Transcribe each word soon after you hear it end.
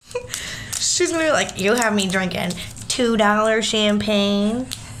She's gonna be like, you have me drinking $2 champagne.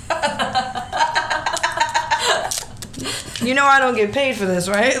 You know I don't get paid for this,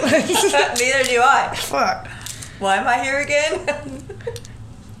 right? Neither do I. Fuck. Why am I here again?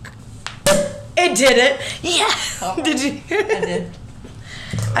 It did it. Yeah. Oh, Did you hear it? I did.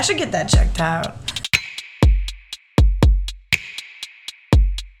 I should get that checked out.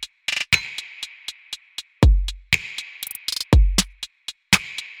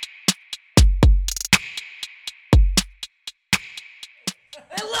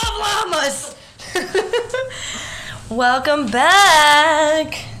 I love llamas. Welcome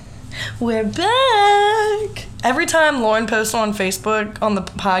back. We're back. Every time Lauren posts on Facebook on the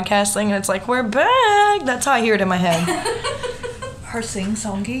podcast thing, and it's like, we're back. That's how I hear it in my head. Her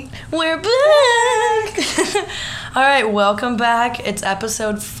sing-songy. We're back. All right, welcome back. It's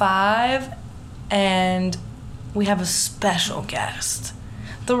episode 5, and we have a special guest.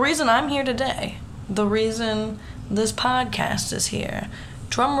 The reason I'm here today, the reason this podcast is here,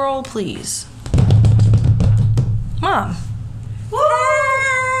 drum roll, please. Mom. Woo!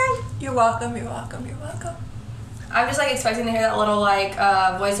 You're welcome, you're welcome, you're welcome. I'm just like expecting to hear that little like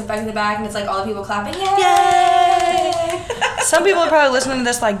voice effect in the back, and it's like all the people clapping. Yay! Yay! Some people are probably listening to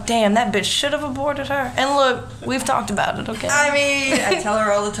this like, damn, that bitch should have aborted her. And look, we've talked about it, okay? I mean, I tell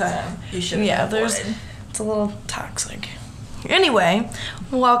her all the time. You should have aborted. It's a little toxic. Anyway,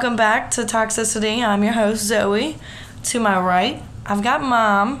 welcome back to Toxicity. I'm your host, Zoe. To my right, I've got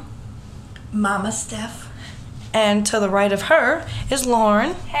Mom. Mama Steph. And to the right of her is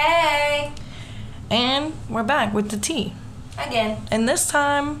Lauren. Hey! And we're back with the tea. Again. And this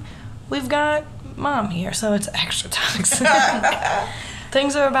time, we've got Mom here, so it's extra toxic.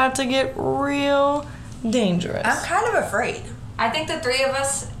 Things are about to get real dangerous. I'm kind of afraid. I think the three of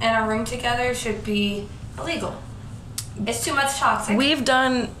us in a room together should be illegal. It's too much toxic.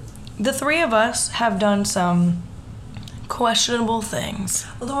 The three of us have done some questionable things.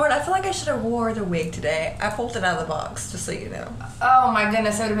 Lord, I feel like I should have wore the wig today. I pulled it out of the box, just so you know. Oh my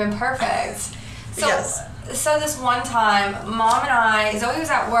goodness, it would have been perfect. So, yes. So this one time, Zoe was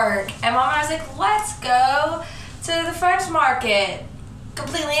at work, and Mom and I was like, let's go to the French market.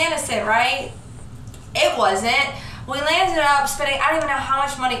 Completely innocent, right? It wasn't. We landed up spending, I don't even know how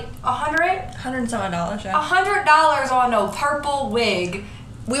much money, $100? $100, yeah. $100 on a purple wig.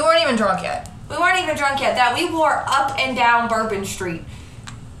 We weren't even drunk yet. We weren't even drunk yet. That we wore up and down Bourbon Street,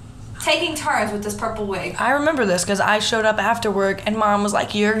 taking turns with this purple wig. I remember this because I showed up after work and Mom was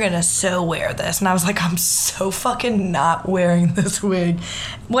like, you're gonna so wear this. And I was like, I'm so fucking not wearing this wig.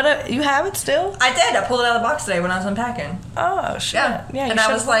 You have it still? I did. I pulled it out of the box today when I was unpacking. Oh, shit. Yeah. Yeah, and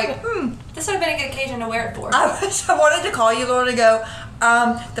I was like, This would have been a good occasion to wear it for. I wanted to call you, Laura, to go,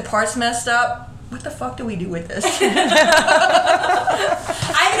 the part's messed up. What the fuck do we do with this? This is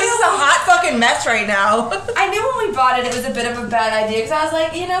a hot fucking mess right now. I knew when we bought it was a bit of a bad idea, because I was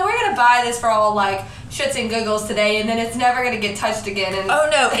like, we're going to buy this for all, like, shits and giggles today, and then it's never going to get touched again. And oh,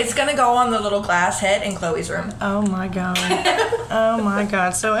 no, it's going to go on the little glass head in Chloe's room. Oh, my God. Oh, my God.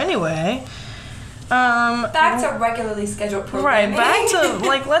 So, anyway... back to regularly scheduled programming. Right, back to,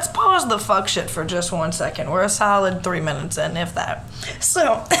 let's pause the fuck shit for just 1 second. We're a solid 3 minutes in, if that.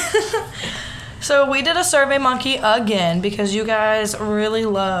 So we did a Survey Monkey again because you guys really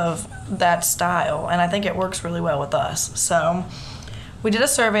love that style, and I think it works really well with us. So we did a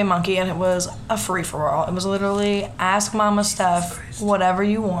Survey Monkey, and it was a free-for-all. It was literally ask Mama Steph whatever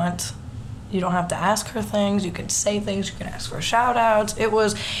you want. You don't have to ask her things. You can say things. You can ask for shout-outs. It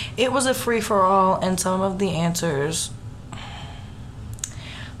was a free-for-all, and some of the answers... I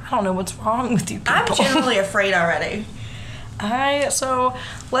don't know what's wrong with you people. I'm genuinely afraid already. So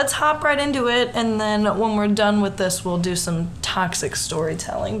let's hop right into it, and then when we're done with this, we'll do some toxic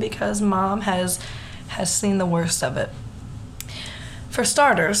storytelling because Mom has seen the worst of it. For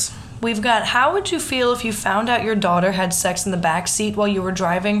starters, we've got, how would you feel if you found out your daughter had sex in the back seat while you were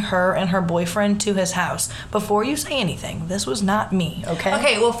driving her and her boyfriend to his house? Before you say anything, this was not me, okay?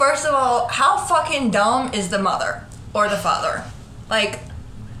 Okay, well, first of all, how fucking dumb is the mother or the father?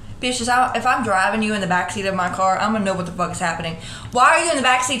 Bitch, if I'm driving you in the backseat of my car, I'm gonna know what the fuck is happening. Why are you in the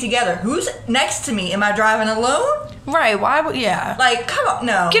backseat together? Who's next to me? Am I driving alone? Right, why would, yeah. Come on,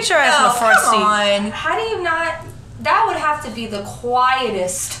 no. Get your ass in the front seat. Come on. How do you not... That would have to be the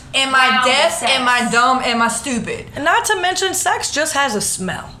quietest. Am I deaf? Am I dumb? Am I stupid? And not to mention, sex just has a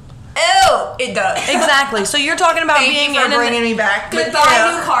smell. Ew, it does. Exactly. So you're talking about being in bringing me back.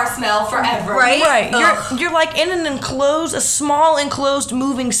 Goodbye, new car smell forever. Right? Right. You're like in a small enclosed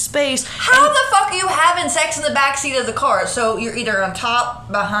moving space. How the fuck are you having sex in the backseat of the car? So you're either on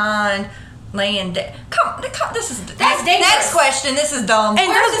top, behind, laying down. Come, this is That's dangerous. Next question. This is dumb. And-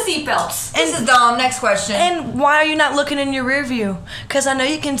 Where's the seatbelts? This is dumb. Next question. And why are you not looking in your rear view? Because I know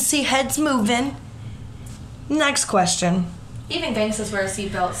you can see heads moving. Next question. Even gangsters wear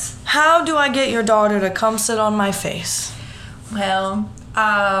seatbelts. How do I get your daughter to come sit on my face? Well,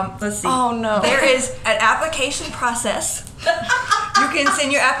 let's see. Oh, no. There is an application process. You can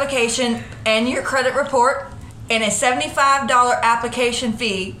send your application and your credit report and a $75 application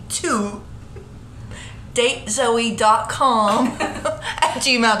fee to datezoe.com at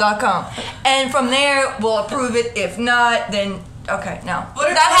gmail.com. And from there, we'll approve it. If not, then okay, no.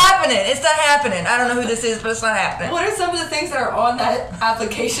 What It's are not some- happening. It's not happening. I don't know who this is, but it's not happening. What are some of the things that are on that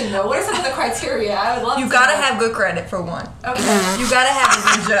application, though? What are some of the criteria? I would love You to gotta know. have good credit for one. Okay. You gotta have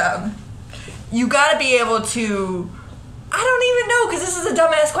a good job. You gotta be able to. I don't even know because this is a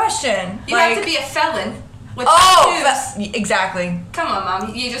dumbass question. You have to be a felon with Oh, tattoos. exactly. Come on,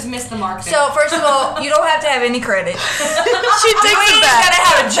 Mom. You just missed the mark there. So first of all, you don't have to have any credit. She takes You it back. gotta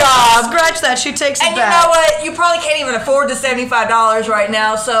have a job. Scratch that. She takes it And you back. know what? You probably can't even afford the $75 right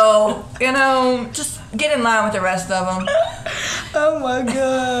now. So just get in line with the rest of them. Oh my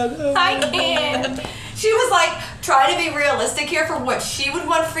god. Oh I can't. She was like trying to be realistic here for what she would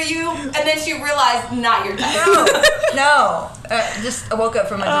want for you, and then she realized not your type. No. Just I woke up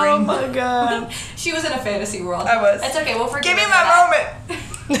from a Oh dream. my god. She was in a fantasy world. I was. It's okay. We'll forgive Give me her for my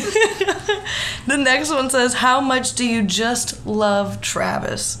that. moment. The next one says, how much do you just love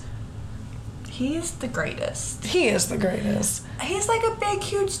Travis? He is the greatest. He is the greatest. He's like a big,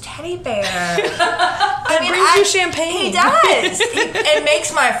 huge teddy bear. That brings you champagne. He does. It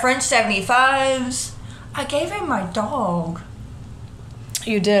makes my French 75s. I gave him my dog.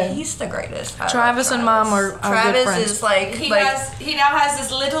 You did. He's the greatest. I love Travis and Mom are Travis good friends. is like He now has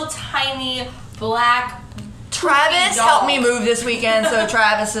this little tiny black. Travis dog. helped me move this weekend, so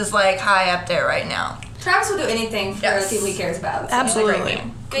Travis is like high up there right now. Travis will do anything for Yes. the people he cares about. So Absolutely. he's a great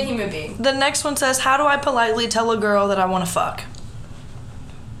man. Good human being. The next one says, how do I politely tell a girl that I want to fuck?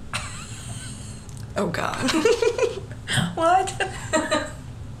 Oh god. What?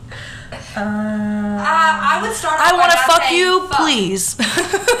 I would start. I off want to by not fuck saying you, fuck. please.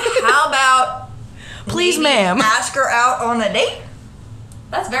 How about Please, maybe ma'am. ask her out on a date?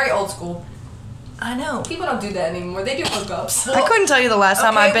 That's very old school. I know. People don't do that anymore. They do hookups. I couldn't tell you the last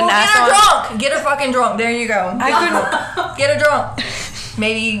time I've been well, asked get her on. drunk. Get her fucking drunk. There you go. I Get her drunk.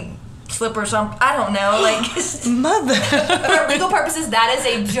 Maybe slip her some. I don't know. Like Mother. For legal purposes, that is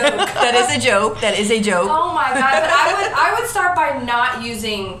a joke. that is a joke. That is a joke. Oh my god! But I would start by not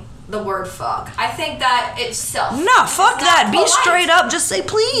using the word fuck. I think that itself. Nah, fuck is not that. Be polite. straight up. Just say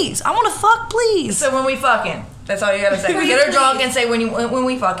please. I want to fuck, please. So when we fucking, that's all you gotta say. Get her drunk and say when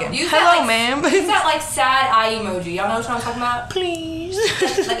we fucking. Use Hello, that, like, ma'am. Use that like sad eye emoji. Y'all know what I'm talking about? Please.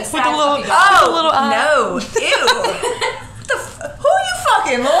 Like a With sad a little. puppy dog. Oh a little eye. no! Ew. Who are you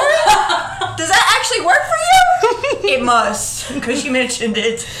fucking, Lauren? Does that actually work for you? It must, because you mentioned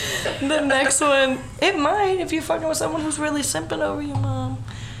it. The next one, it might if you're fucking with someone who's really simping over your mom.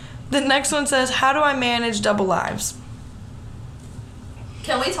 The next one says, how do I manage double lives?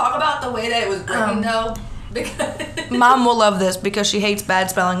 Can we talk about the way that it was written though? Because Mom will love this because she hates bad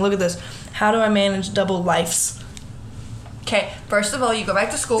spelling. Look at this. How do I manage double lives? Okay, first of all, you go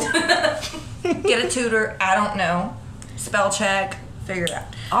back to school, get a tutor. I don't know, spell check, figure it out.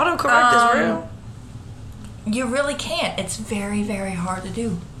 Autocorrect is real. You really can't. It's very, very hard to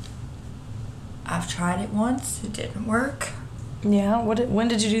do. I've tried it once. It didn't work. Yeah. When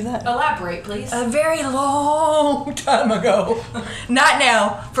did you do that? elaborate, please. A very long time ago. Not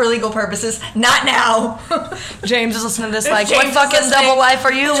now, for legal purposes. Not now. James is listening to this like, James what is fucking listening. double life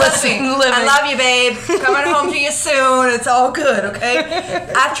are you Trust me, living? I love you, babe. Coming home to you soon. It's all good,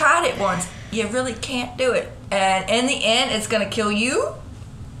 okay? I've tried it once. You really can't do it. And in the end, it's going to kill you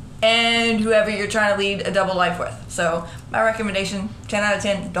and whoever you're trying to lead a double life with. So, my recommendation, 10 out of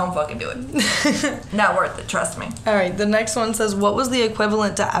 10, don't fucking do it. Not worth it, trust me. All right, the next one says, what was the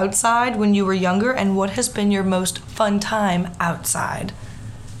equivalent to outside when you were younger, and what has been your most fun time outside?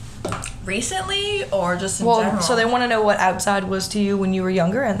 Recently or just in Well, general? so they want to know what outside was to you when you were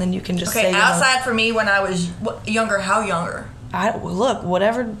younger, and then you can just say, Okay, you know, outside for me when I was younger, how younger? look,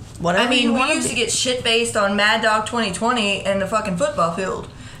 whatever I mean, you we want used to to get shit-faced on Mad Dog 2020 in the fucking football field.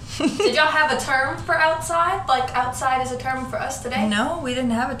 Did y'all have a term for outside? Like outside is a term for us today? No, we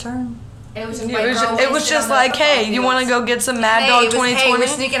didn't have a term. It was just It like was, girl it was wasted just on the like, football hey, you want to fields. go get some Mad Hey, Dog it was, 2020? hey, we're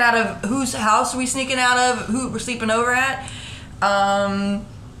sneaking out of whose house are we sneaking out of? Who we're sleeping over at?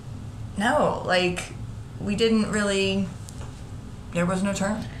 No, like we didn't really. There was no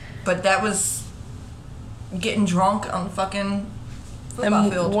term, but that was getting drunk on fucking football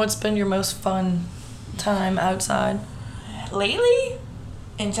And field. what's been your most fun time outside? Lately,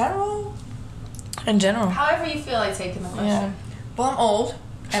 in general, In general. However you feel like taking the question. Yeah. well, I'm old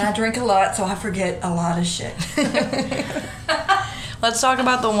and I drink a lot, so I forget a lot of shit. Let's talk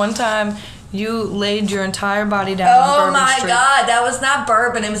about the one time you laid your entire body down on Oh Bourbon my Street. god, that was not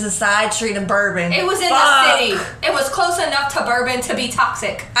Bourbon. It was a side street of Bourbon. It was in Fuck. the city. It was close enough to Bourbon to be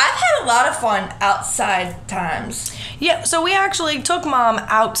toxic. I've had a lot of fun outside times. Yeah, so we actually took Mom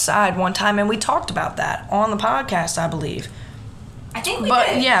outside one time and we talked about that on the podcast, I believe. I think we But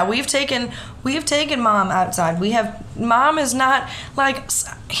did. yeah, we've taken Mom outside. Mom is not like,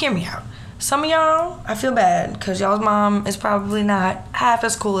 hear me out. Some of y'all, I feel bad because y'all's mom is probably not half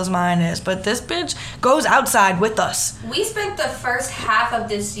as cool as mine is, but this bitch goes outside with us. We spent the first half of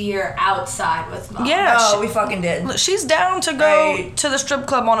this year outside with Mom. Yeah, Oh, we fucking did. she's down to go Right. to the strip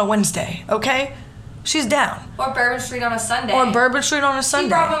club on a Wednesday, okay? She's down. Or Bourbon Street on a Sunday. Or Bourbon Street on a She Sunday.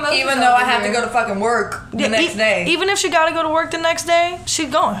 brought mimosas Even though I over have to here. go to fucking work the Yeah, next day. Even if she got to go to work the next day,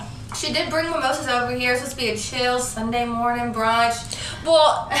 she's going. She did bring mimosas over here. It's supposed to be a chill Sunday morning brunch.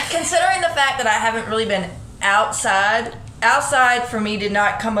 Well, considering the fact that I haven't really been outside for me did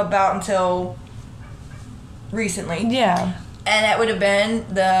not come about until recently. Yeah. And that would have been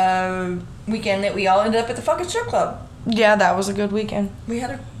the weekend that we all ended up at the fucking strip club. Yeah, that was a good weekend. We had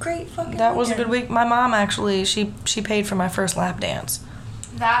a great fucking That was a weekend. good week. My mom actually, she paid for my first lap dance.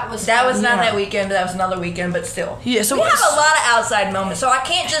 That was That was fun. not Yeah. that weekend, that was another weekend, but still. Yeah, so we have a lot of outside moments, so I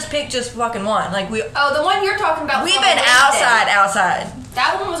can't just pick just fucking one. Like Oh, the one you're talking about. was we've on a been Wednesday. outside.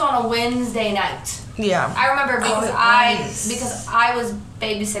 That one was on a Wednesday night. Yeah. I remember because it I was. was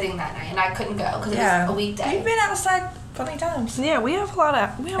babysitting that night and I couldn't go because Yeah, it was a weekday. We've been outside plenty times. Yeah, we have a lot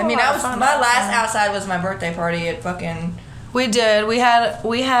of. We have I a mean, lot that of was fun my last outside. outside was my birthday party at fucking. We did. We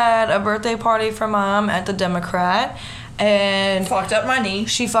had a birthday party for Mom at the Democrat, and Fucked up my knee.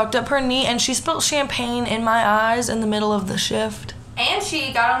 she fucked up her knee, and she spilled champagne in my eyes in the middle of the shift. And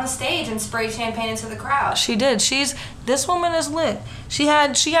she got on the stage and sprayed champagne into the crowd. She did. This woman is lit. She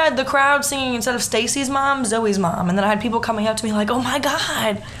had the crowd singing instead of Stacy's mom, Zoe's mom, and then I had people coming up to me like, "Oh my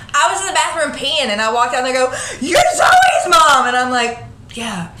god." I was in the bathroom peeing, and I walked out there and go, "You're Zoe's mom," and I'm like,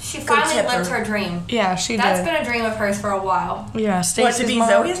 "Yeah." She go finally tip lived her dream. Yeah, she That's did. been a dream of hers for a while. Yeah, Stacy's What, to be mom.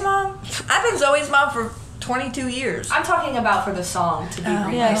 Zoe's mom? I've been Zoe's mom for 22 years. I'm talking about for the song to be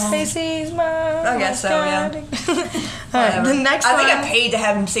remixed. Yeah, Stacy's mom. I guess so, yeah. All right, Whatever. the next I think one. I paid to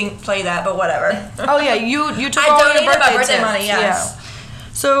have him play that, but whatever. Oh yeah, you took I all your donated my birthday birthday tips. money, yes. Yeah.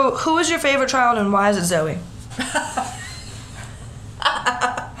 So, who is your favorite child and why is it Zoe?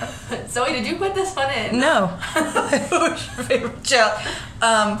 Zoe, did you put this one in? No. Who's your favorite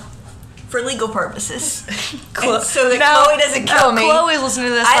child? For legal purposes. Chlo- And so that No, Chloe doesn't kill me. Chloe's listening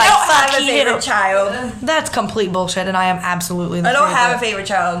to this I like, don't fuck have a you. favorite child. That's complete bullshit, and I am absolutely the I don't favorite. have a favorite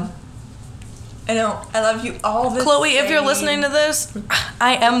child. I don't. I love you all the Chloe, if you're same. listening to this,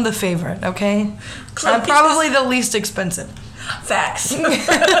 I am the favorite, okay? Chloe I'm probably the least expensive. Facts.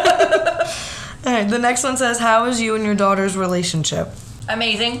 All right, the next one says, how is you and your daughter's relationship?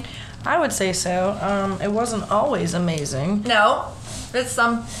 Amazing. I would say so. It wasn't always amazing. No. At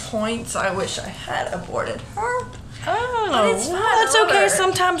some points, I wish I had aborted her. Oh, it's fine, that's I love okay. her.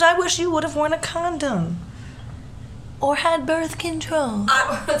 Sometimes I wish you would have worn a condom. Or had birth control.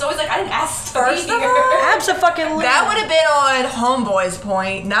 It's always like, I didn't ask to First be of here. all, Abso-fucking-lutely. that would have been on Homeboy's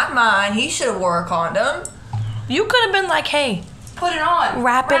point, not mine. He should have wore a condom. You could have been like, hey, Put it on.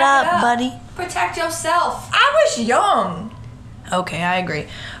 wrap it up, buddy. Protect yourself. I was young. Okay, I agree.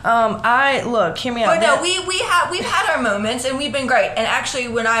 Hear me out. But no, we've had our moments and we've been great. And actually,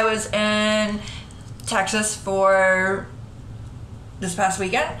 when I was in Texas for this past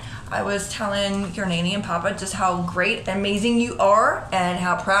weekend, I was telling your nanny and papa just how great, amazing you are, and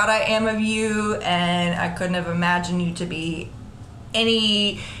how proud I am of you. And I couldn't have imagined you to be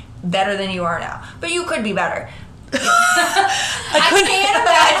any better than you are now. But you could be better. I can't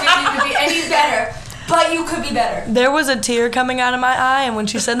imagine you could be any better, but you could be better. There was a tear coming out of my eye, and when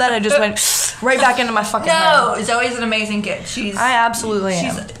she said that, I just went right back into my fucking head. No, Zoe's an amazing kid. She's I absolutely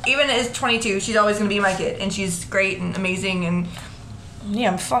she's am. even as 22, she's always gonna be my kid, and she's great and amazing and.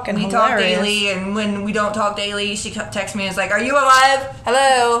 Yeah, I'm fucking We talk hilarious. daily, and when we don't talk daily, she texts me and is like, "Are you alive?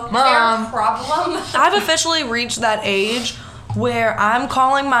 Hello, Their mom." problem. I've officially reached that age where I'm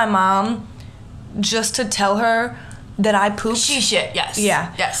calling my mom just to tell her that I pooped. She shit. Yes.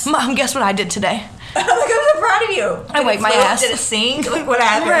 Yeah. Yes. Mom, guess what I did today? I'm like, I'm so proud of you. I Did wiped it my float? ass. Did it sink? Like, what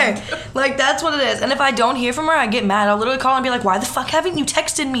happened? Right. Like, that's what it is. And if I don't hear from her, I get mad. I'll literally call and be like, why the fuck haven't you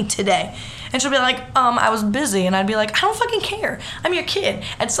texted me today? And she'll be like, I was busy. And I'd be like, I don't fucking care. I'm your kid.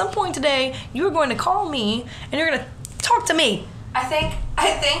 At some point today, you're going to call me and you're going to talk to me. I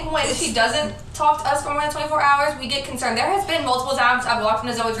think when she doesn't talk to us for more than 24 hours, we get concerned. There has been multiple times I've walked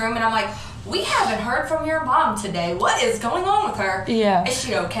into Zoe's room and I'm like, we haven't heard from your mom today. What is going on with her? Yeah. Is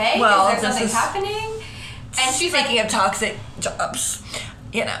she okay? Well, is there something happening? And she's Speaking like, of toxic jobs,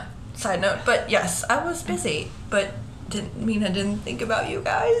 side note. But yes, I was busy, but didn't mean I didn't think about you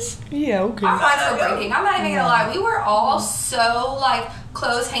guys. Yeah, okay. our hearts were breaking. I'm not even gonna lie. We were all so like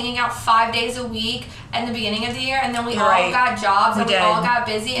close, hanging out 5 days a week in the beginning of the year, and then we all Right. got jobs and We we all did. got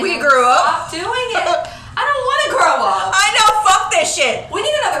busy. And We then grew up. stopped doing it. I don't want to grow up. I know, fuck this shit. We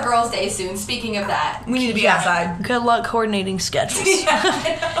need another girls' day soon. Speaking of that. We need to be outside. Good luck coordinating schedules.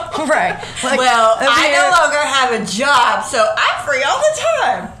 Yeah, Right. Like, Well, over I here- no longer have a job, so I'm free all the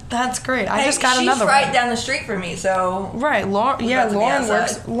time. That's great. I Hey, just got she's another right one. down the street from me, so Right, Lauren. Yeah, about to be Lauren outside.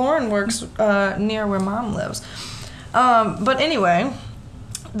 works. Lauren works near where Mom lives. But anyway,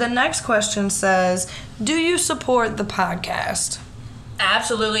 the next question says, "Do you support the podcast?"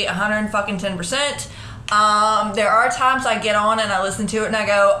 absolutely 110%. There are times I get on and I listen to it and I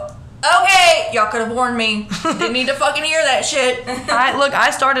go, okay, y'all could have warned me. Didn't need to fucking hear that shit.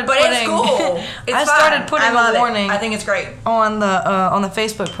 I started But putting. it's cool. It's I fine. started putting I love a warning. I think it's great. on the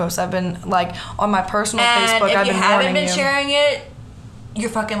Facebook post. I've been like on my personal And Facebook. if I've you been haven't warning been you. sharing it, you're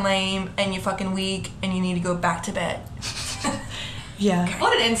fucking lame and you're fucking weak and you need to go back to bed. Yeah.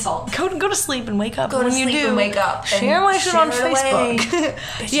 what an insult. Go to sleep and wake up. Go to when you sleep do, and wake up and Share my shit on share it away,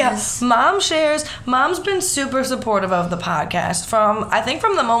 Facebook. Yeah, bitches. Mom shares. Mom's been super supportive of the podcast. From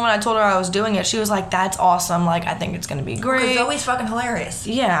the moment I told her I was doing it, she was like, "That's awesome. Like, I think it's gonna be It's great." always fucking hilarious.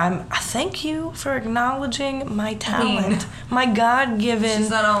 Yeah, I thank you for acknowledging my talent, my God-given, She's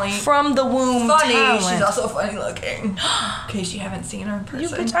not only from the womb Funny, talent. she's also funny looking. In case you haven't seen her in you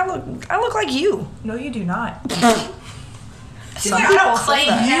person. bitch, I look like you. No, you do not. Some like, I people don't say claim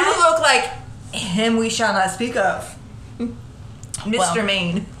that. You look like him we shall not speak of. Mr.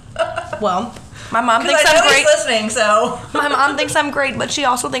 Maine. Well, my mom Because thinks I know I'm great. he's listening, so. My mom thinks I'm great, but she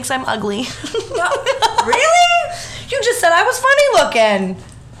also thinks I'm ugly. Really? You just said I was funny looking.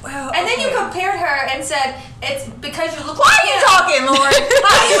 Well, And then you okay. compared her and said it's because you look Why like are you him. talking, Lauren?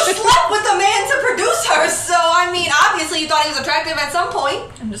 You slept with the man to produce her, so I mean, obviously you thought he was attractive at some point.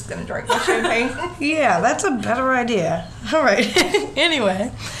 I'm just gonna drink my champagne. Yeah, that's a better idea. All right.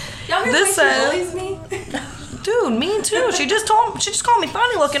 Anyway, Y'all hear This the way says- she bullies me? dude, me too. She just called me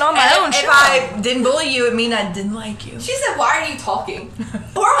funny looking on my And own if show. I didn't bully you, it mean I didn't like you. She said, "Why are you talking?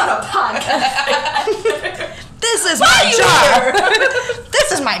 We're on a podcast." This is Why my are you job.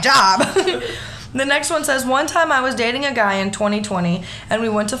 This is my job. The next one says, "One time I was dating a guy in 2020 and we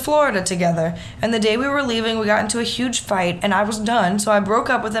went to Florida together. And the day we were leaving, we got into a huge fight and I was done. So I broke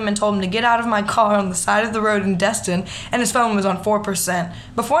up with him and told him to get out of my car on the side of the road in Destin, and his phone was on 4%.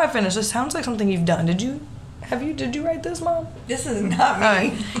 Before I finish, this sounds like something you've done. Did you write this, Mom?" This is not me. All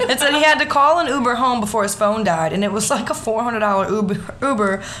right. It said he had to call an Uber home before his phone died, and it was like a $400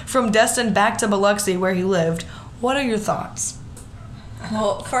 Uber from Destin back to Biloxi where he lived. What are your thoughts?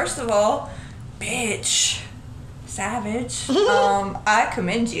 Well, first of all, bitch, savage. I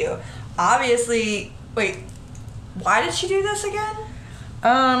commend you. Obviously, wait, why did she do this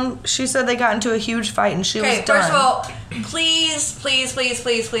again? She said they got into a huge fight and she was Okay, done. first of all, please,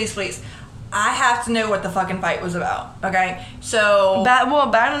 I have to know what the fucking fight was about. Okay, so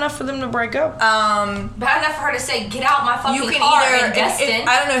bad enough for them to break up. Bad enough for her to say, "Get out my fucking you can car either. in Destin."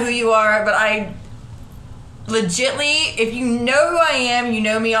 I don't know who you are, but I legitly, if you know who I am, you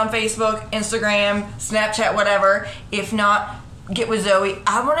know me on Facebook, Instagram, Snapchat, whatever. If not, get with Zoe.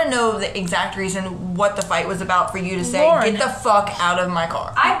 I want to know the exact reason what the fight was about for you to say, Lauren. "Get the fuck out of my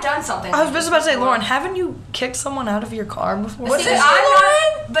car." I've done something. I was like just this about to say, before. Lauren, haven't you kicked someone out of your car before? What's See, this, I'm Lauren?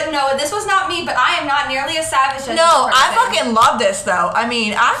 not, but no, this was not me. But I am not nearly as savage as No, this I person. fucking love this though. I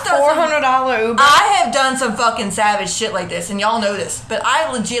mean, I've done some, $400 Uber. I have done some fucking savage shit like this, and y'all know this. But I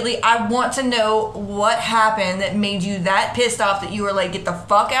want to know what happened that made you that pissed off that you were like, "Get the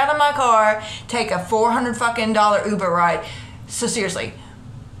fuck out of my car, take a $400 fucking Uber ride." So seriously,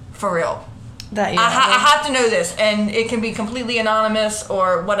 for real. That I have to know this, and it can be completely anonymous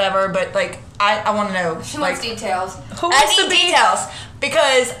or whatever. But like, I want to know. She like, wants details. Who I wants need to be? details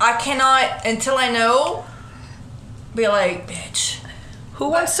because I cannot until I know. Be like, bitch. Who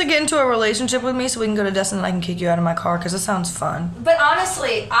wants to get into a relationship with me so we can go to Destin and I can kick you out of my car? Because it sounds fun. But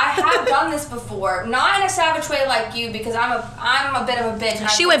honestly, I have done this before. Not in a savage way like you, because I'm a bit of a bitch. And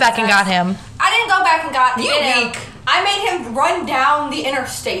She went back and got him. I didn't go back and You get him. weak. I made him run down the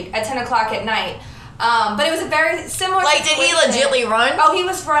interstate at 10 o'clock at night. But it was a very similar Like, did he situation. legitly run? Oh, he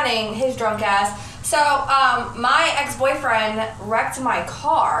was running, his drunk ass. So, my ex-boyfriend wrecked my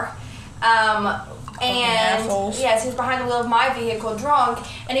car. And assholes. yes, he was behind the wheel of my vehicle drunk,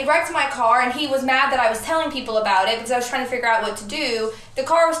 and he wrecked my car, and he was mad that I was telling people about it because I was trying to figure out what to do. The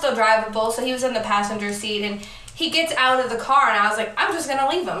car was still drivable, so he was in the passenger seat, and he gets out of the car, and I was like, I'm just gonna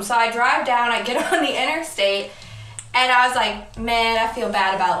leave him. So I drive down, I get on the interstate, and I was like, man, I feel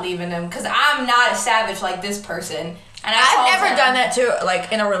bad about leaving him because I'm not a savage like this person. And I've never done that to,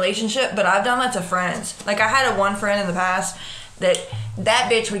 like, in a relationship, but I've done that to friends. Like, I had one friend in the past that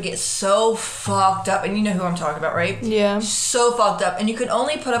bitch would get so fucked up, and you know who I'm talking about, right? Yeah. So fucked up, and you could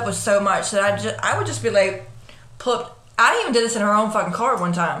only put up with so much that I would just be like, I even did this in her own fucking car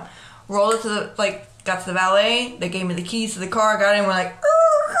one time. Rolled it to got to the valet, they gave me the keys to the car, got in, we're like,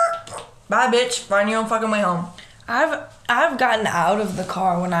 bye bitch, find your own fucking way home. I've gotten out of the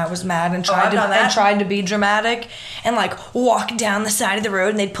car when I was mad and I've done that. tried to be dramatic and like walk down the side of the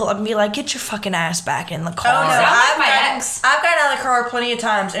road, and they'd pull up and be like, "Get your fucking ass back in the car." Oh no, Sounds like my ex. I've gotten out of the car plenty of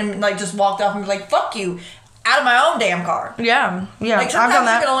times and like just walked off and be like, "Fuck you," out of my own damn car. Yeah. Like I've sometimes done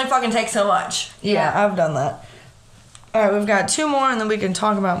that. you can only fucking take so much. Yeah, I've done that. All right, we've got 2 more, and then we can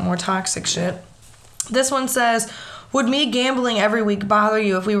talk about more toxic shit. This one says, "Would me gambling every week bother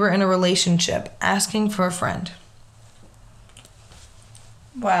you if we were in a relationship? Asking for a friend."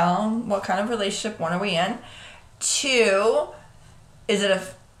 Well, what kind of relationship? One, are we in? 2, is it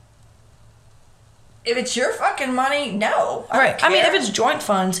if it's your fucking money, no. I Right. don't I mean, care. if it's joint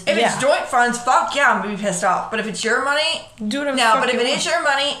funds, If yeah. it's joint funds, fuck yeah, I'm gonna be pissed off. But if it's your money, Do whatever the no. fuck But if you it want. is your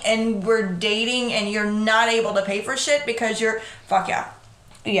money and we're dating and you're not able to pay for shit because you're, fuck yeah.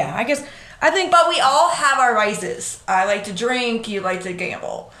 Yeah, I think. But we all have our vices. I like to drink. You like to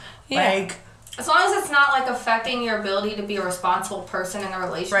gamble. Yeah. Like, As long as it's not like affecting your ability to be a responsible person in the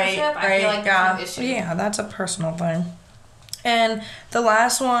relationship, I right, feel like there's no issue. Yeah, that's a personal thing. And the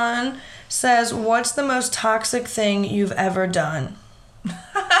last one says, "What's the most toxic thing you've ever done?" The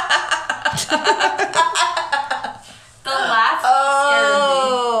laugh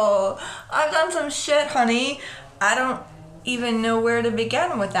oh, I've done some shit, honey. I don't even know where to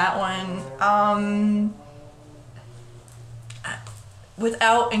begin with that one.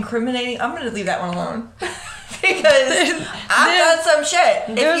 Without incriminating, I'm gonna leave that one alone. Because I've done some shit.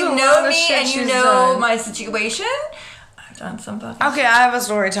 If there's you a know lot of me shit and you she's know done. my situation, I've done some fucking Okay, I have a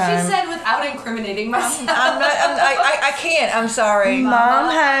story scared time. me. She said without incriminating myself. I can't. I'm sorry. Mom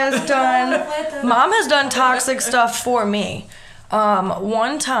has done toxic stuff for me.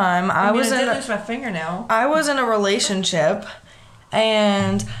 One time I was did in lose my fingernail. I was in a relationship,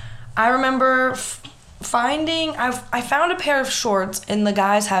 and I remember I found a pair of shorts in the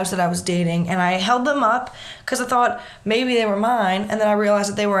guy's house that I was dating, and I held them up because I thought maybe they were mine, and then I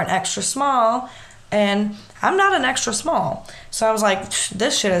realized that they were an extra small, and I'm not an extra small. So I was like,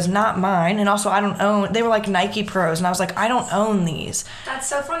 this shit is not mine, and also I don't own, they were like Nike Pros, and I was like, I don't own these. That's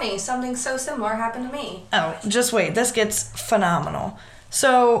so funny. Something so similar happened to me. Oh, just wait, this gets phenomenal.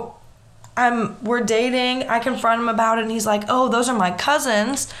 So we're dating, I confront him about it, and he's like, oh, those are my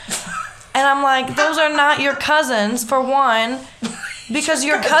cousins. And I'm like, those are not your cousins, for one, because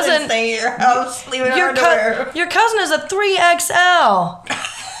your cousin, Stay in your house, leave it in your underwear. cousin is a 3XL.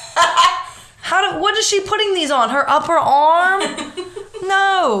 What is she putting these on? Her upper arm?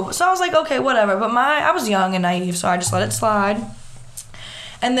 No. So I was like, okay, whatever. But I was young and naive, so I just let it slide.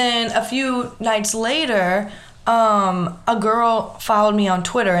 And then a few nights later, a girl followed me on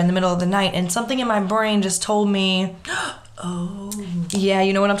Twitter in the middle of the night, and something in my brain just told me, oh, yeah,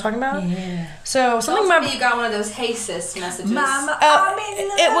 you know what I'm talking about? Yeah. So something Don't tell me you got one of those "Hey sis" messages. Mama, I'm in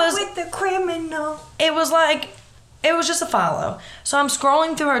love it was- with the criminal. It was just a follow. So I'm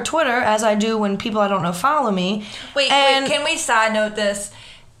scrolling through her Twitter, as I do when people I don't know follow me. Wait, and can we side note this?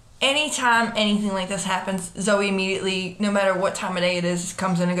 Anytime anything like this happens, Zoe immediately, no matter what time of day it is,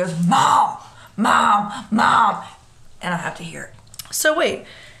 comes in and goes, Mom, Mom, Mom. And I have to hear it. So wait.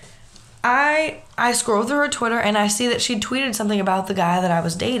 I scroll through her Twitter and I see that she tweeted something about the guy that I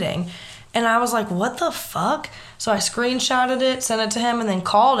was dating. And I was like, what the fuck? So I screenshotted it, sent it to him, and then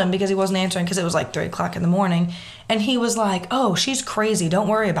called him because he wasn't answering because it was like 3 o'clock in the morning. And he was like, oh, she's crazy. Don't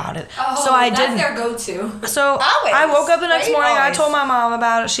worry about it. Oh, so I that's didn't. their go-to. So Always. I woke up the next Right, morning. I always. told my mom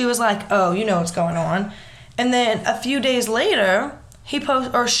about it. She was like, "Oh, you know what's going on." And then a few days later, she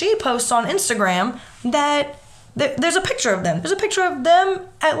posts on Instagram that there's a picture of them. There's a picture of them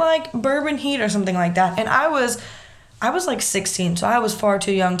at like Bourbon Heat or something like that. And I was like 16, so I was far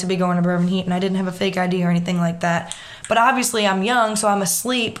too young to be going to Bourbon Heat, and I didn't have a fake ID or anything like that. But obviously I'm young, so I'm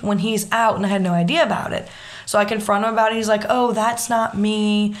asleep when he's out, and I had no idea about it. So I confront him about it. He's like, "Oh, that's not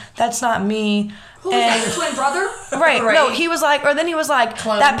me. That's not me." Who is that, your twin brother? Right. Right. No, he was like, or then he was like,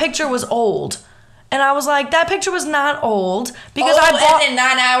 Clone. that picture was old. And I was like, that picture was not old because and then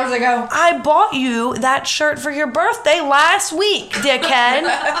 9 hours ago. I bought you that shirt for your birthday last week, dickhead.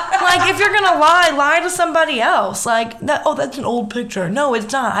 Like, if you're gonna lie to somebody else. Like, that's an old picture. No,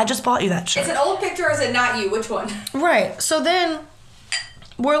 it's not. I just bought you that shirt. It's an old picture or is it not you? Which one? Right. So then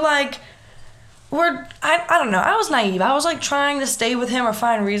I don't know. I was naive. I was like trying to stay with him or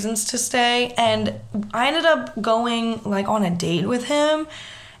find reasons to stay. And I ended up going like on a date with him.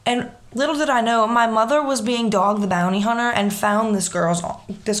 And little did I know, my mother was being Dog the Bounty Hunter and found this girl's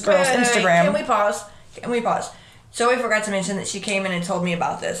Instagram. Can we pause? Zoe forgot to mention that she came in and told me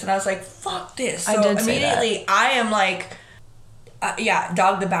about this, and I was like, "Fuck this!" So I did say that. immediately, I am like,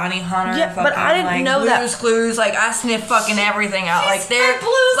 Dog the Bounty Hunter. Yeah, but I didn't know that. Blue's Clues, like I sniff fucking everything out. Like they're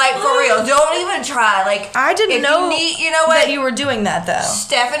Blue's like for real. Don't even try. Like I didn't if know you know what? that you were doing that though.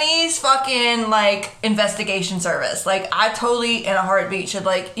 Stephanie's fucking like investigation service. Like I totally in a heartbeat should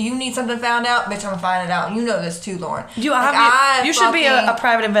like you need something found out, bitch. I'm gonna find it out. You know this too, Lauren. You should be a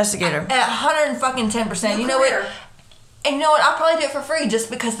private investigator. At 110%. You know career. what? And you know what? I'll probably do it for free just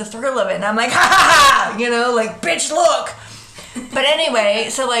because the thrill of it. And I'm like, ha ha ha! You know, like, bitch, look! But anyway,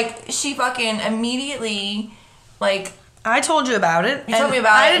 so, like, she fucking immediately, like... I told you about it. You told me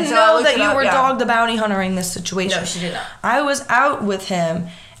about it. I didn't so know I that you up, were yeah. Dog the Bounty Hunter in this situation. No, she did not. I was out with him,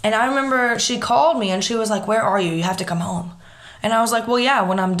 and I remember she called me, and she was like, where are you? You have to come home. And I was like, well, yeah,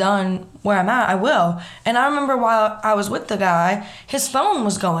 when I'm done where I'm at, I will. And I remember while I was with the guy, his phone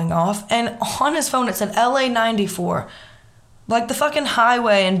was going off, and on his phone it said LA 94. Like the fucking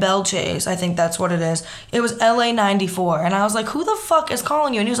highway in Belle Chase, I think that's what it is. It was LA 94. And I was like, who the fuck is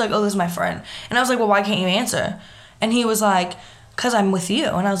calling you? And he was like, oh, this is my friend. And I was like, well, why can't you answer? And he was like, because I'm with you.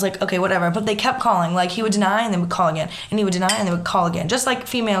 And I was like, okay, whatever. But they kept calling. Like he would deny and they would call again. And he would deny and they would call again. Just like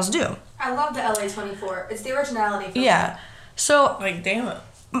females do. I love the LA 24. It's the originality. Yeah. So Like, damn it.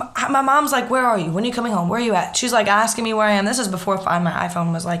 my mom's like, where are you? When are you coming home? Where are you at? She's like asking me where I am. This is before my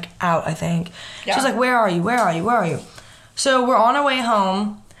iPhone was like out, I think. Yeah. She's like, where are you? Where are you? Where are you? So we're on our way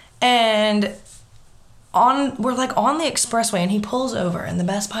home, and we're like on the expressway, and he pulls over in the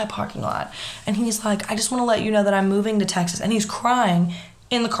Best Buy parking lot, and he's like, I just want to let you know that I'm moving to Texas, and he's crying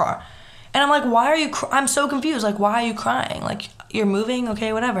in the car. And I'm like, why are you I'm so confused. Like, why are you crying? Like, you're moving?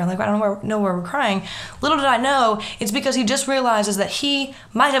 Okay, whatever. Like, I don't know where we're crying. Little did I know, it's because he just realizes that he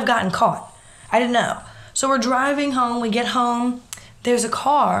might have gotten caught. I didn't know. So we're driving home. We get home. There's a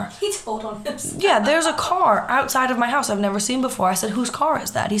car. He told on himself. Yeah, there's a car outside of my house I've never seen before. I said, whose car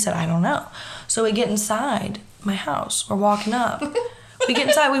is that? He said, I don't know. So we get inside my house. We're walking up. We get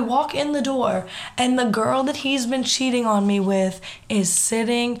inside. We walk in the door. And the girl that he's been cheating on me with is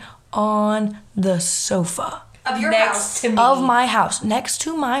sitting on the sofa. Of your Next house. to me. Of my house. Next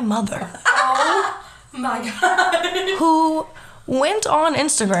to my mother. Oh my God. Who went on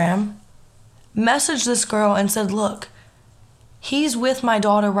Instagram, messaged this girl and said, look, he's with my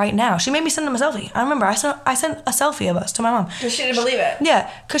daughter right now. She made me send him a selfie. I remember I sent a selfie of us to my mom. Because she didn't believe it.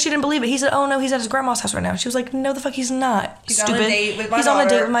 Yeah, because she didn't believe it. He said, oh no, he's at his grandma's house right now. She was like, no the fuck he's not. He's Stupid. on a date with my He's daughter. on a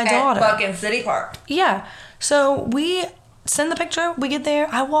date with my daughter. At fucking City Park. Yeah. So we send the picture. We get there.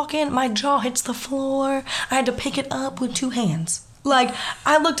 I walk in. My jaw hits the floor. I had to pick it up with 2 hands. Like,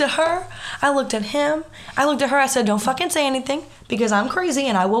 I looked at her. I looked at him. I looked at her. I said, don't fucking say anything because I'm crazy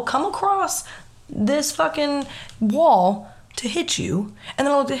and I will come across this fucking wall to hit you. And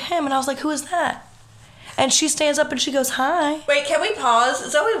then I looked at him and I was like, who is that? And she stands up and she goes, hi. Wait, can we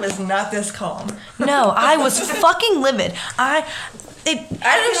pause? Zoe was not this calm. No, I was fucking livid. I don't know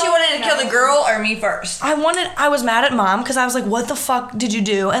if she wanted to kill the girl or me first. I was mad at mom because I was like, what the fuck did you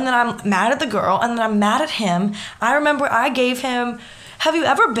do? And then I'm mad at the girl and then I'm mad at him. I remember I gave him, have you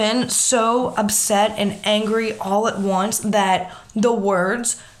ever been so upset and angry all at once that the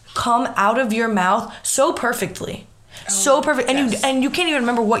words come out of your mouth so perfectly? So perfect, and you can't even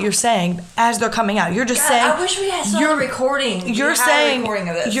remember what you're saying as they're coming out. You're just saying. I wish we had some recording. You're saying. A recording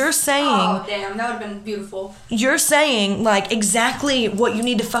of this. You're saying. Oh damn, that would have been beautiful. You're saying like exactly what you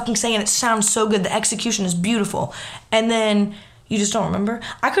need to fucking say, and it sounds so good. The execution is beautiful, and then you just don't remember.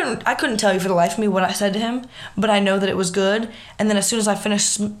 I couldn't tell you for the life of me what I said to him, but I know that it was good. And then as soon as I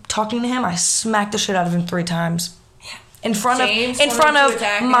finished talking to him, I smacked the shit out of him 3 times. In front of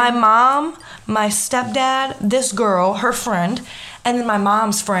my mom, my stepdad, this girl, her friend, and then my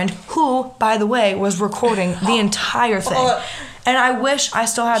mom's friend, who, by the way, was recording the entire thing. And I wish I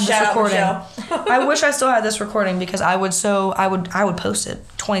still had this recording. I wish I still had this recording because I would post it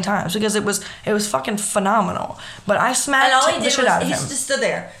 20 times because it was fucking phenomenal. But I smacked the shit out of him. He just stood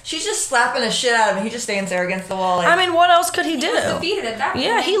there. She's just slapping the shit out of him. He just stands there against the wall. Like, I mean, what else could he do? He was defeated at that point.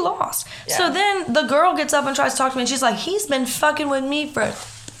 Yeah, he lost. Yeah. So then the girl gets up and tries to talk to me, and she's like, he's been fucking with me for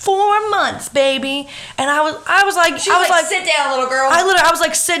 4 months, baby. And I was like, She was like, sit down, little girl. I was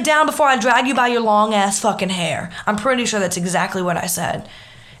like, sit down before I drag you by your long ass fucking hair. I'm pretty sure that's exactly what I said.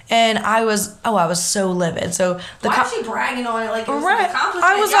 And I was so livid. So why is she bragging on it like it was Right. an accomplishment?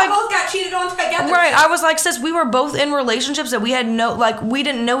 I was Y'all like- both got cheated on together. Right, I was like, sis, we were both in relationships that we had we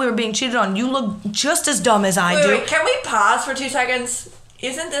didn't know we were being cheated on. You look just as dumb as I do. Wait, can we pause for 2 seconds?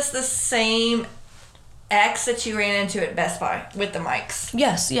 Isn't this the same ex that you ran into at Best Buy with the mics?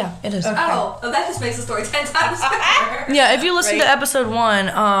 Yes, yeah, it is. Oh, that just makes the story 10 times better. Yeah, if you listen to Right. episode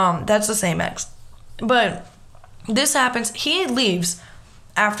 1, that's the same ex. But this happens. He leaves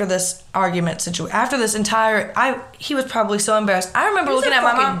after this argument situation. After this entire, he was probably so embarrassed. I remember looking at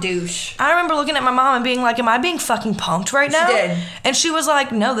my mom. Douche. I remember looking at my mom and being like, "Am I being fucking punked right now?" She did. And she was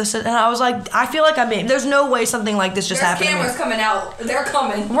like, "No, this is." And I was like, "I feel like I'm being. There's no way something like this just There's happened to me." cameras coming out. They're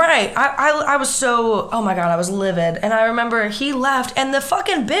coming. Right. I was so, oh my God, I was livid. And I remember he left and the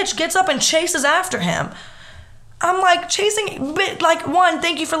fucking bitch gets up and chases after him. I'm like, like, 1,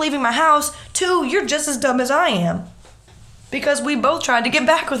 thank you for leaving my house. 2, you're just as dumb as I am. Because we both tried to get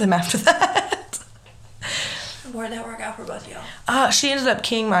back with him after that. Where'd that work out for both of y'all? She ended up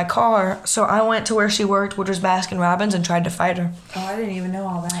keying my car, so I went to where she worked, which was Baskin Robbins, and tried to fight her. Oh, I didn't even know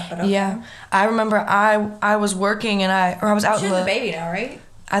all that. But okay. Yeah. I remember I was working and I was out She in has the... a baby now, right?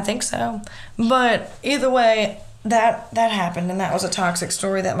 I think so. But either way, that happened, and that was a toxic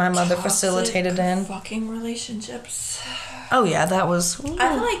story that my mother facilitated in. Fucking relationships. Oh yeah, that was... I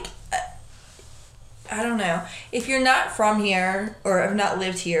feel like, I don't know. If you're not from here or have not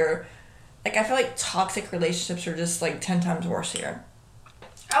lived here, like, I feel like toxic relationships are just like 10 times worse here.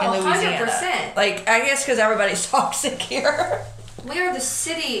 Oh, in Louisiana. 100%. Like, I guess because everybody's toxic here. We are the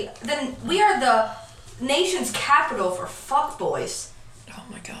city, then we are the nation's capital for fuckboys. Oh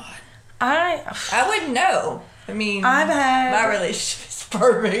my god. I wouldn't know. I mean, I've had- my relationship is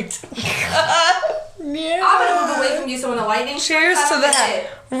perfect. Yeah. I'm gonna move away from you so when the lightning Cheers strikes, I to don't that. get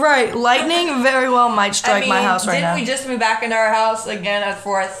it. Right, lightning very well might strike my house right now. Didn't we just move back into our house again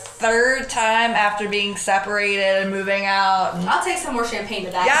for a 3rd time after being separated and moving out? And I'll take some more champagne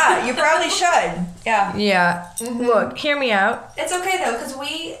to that. yeah, you probably should. Yeah. Yeah. Look, hear me out. It's okay though, because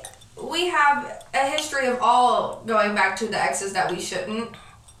we have a history of all going back to the exes that we shouldn't.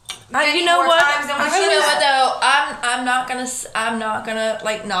 Many you know more what? times than we You should know have. what though? I'm not gonna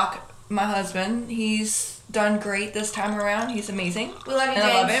like knock my husband. He's done great this time around. He's amazing. We love you, And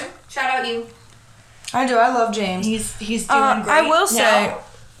James. I love him. Shout out you. I do. I love James. He's doing great. I will say- Now,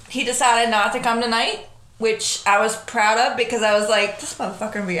 he decided not to come tonight, which I was proud of because I was like, this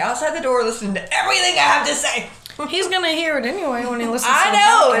motherfucker will be outside the door listening to everything I have to say. He's gonna hear it anyway when he listens to I the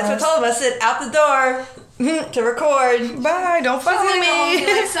know. It's what I podcast. told him. I sit out the door to record. Bye, don't She's fuck gonna with go home and be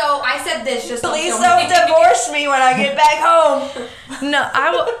me. like, so I said this, just Please don't don't kill me. divorce me when I get back home. No,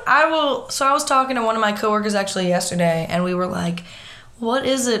 I will. So I was talking to one of my coworkers actually yesterday, and we were like, what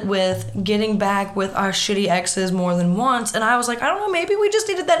is it with getting back with our shitty exes more than once? And I was like, I don't know, maybe we just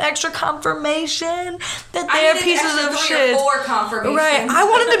needed that extra confirmation that I they're needed pieces extra of 3 shit. or 4 confirmations. Right. I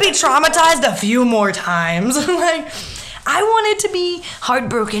wanted to be traumatized a few more times. Like, I wanted to be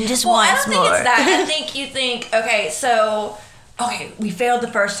heartbroken just Well, I once don't more. think it's that. I think you think, okay, we failed the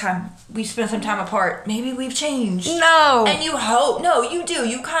first time. We spent some time apart. Maybe we've changed. No. And you hope, no, you do.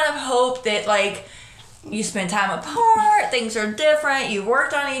 You kind of hope that, like, you spend time apart, things are different, you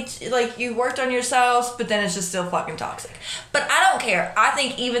worked on yourselves, but then it's just still fucking toxic. But I don't care. I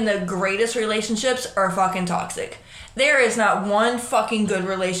think even the greatest relationships are fucking toxic. There is not one fucking good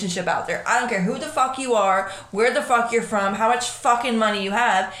relationship out there. I don't care who the fuck you are, where the fuck you're from, how much fucking money you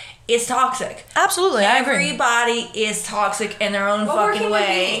have. It's toxic. Absolutely, I agree. Everybody is toxic in their own But we're fucking human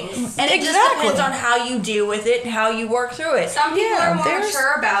way. beings. And it just Exactly. depends on how you deal with it and how you work through it. Some people Yeah, are more there's-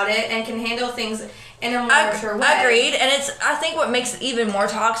 mature about it and can handle things in a more mature way. Agreed. And I think what makes it even more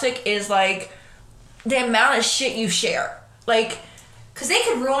toxic is like the amount of shit you share. Like, Because they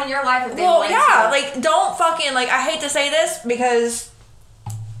could ruin your life if they well, wanted yeah, to. like don't fucking, like, I hate to say this because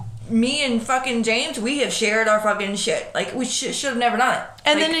me and fucking James, we have shared our fucking shit. Like, we should have never done it.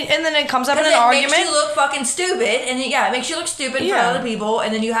 And Like, then it comes up in an it argument. makes you look fucking stupid, and it makes you look stupid in front Yeah. of other people,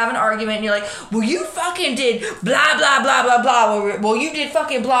 and then you have an argument, and you're like, well, you fucking did blah, blah, blah, blah, blah, well, you did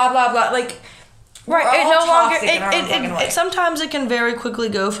fucking blah, blah, blah, like, Right, we're it all no longer. toxic in our own fucking way. Sometimes it can very quickly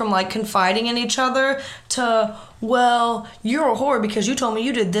go from like confiding in each other to, well, you're a whore because you told me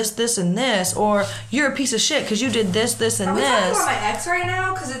you did this, this, and this, or you're a piece of shit because you did this, this, and Are we talking this. about my ex right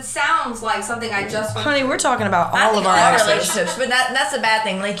now? Because it sounds like something I just went Honey, we're talking about I all think of our exes. relationships, but that's a bad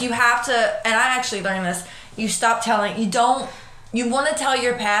thing. Like, you have to, and I actually learned this, you stop telling, you don't You want to tell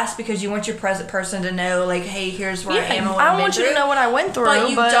your past because you want your present person to know, like, hey, here's where I am and what I want you to know what I went through. But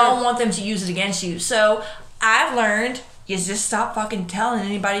you don't want them to use it against you. So I've learned you just stop fucking telling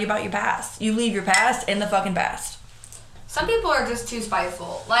anybody about your past. You leave your past in the fucking past. Some people are just too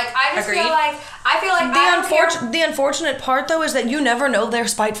spiteful. Like, I just Agreed. feel like the unfortunate part though is that you never know they're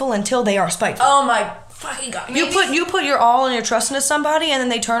spiteful until they are spiteful. Oh my fucking God. You put your all and your trust into somebody, and then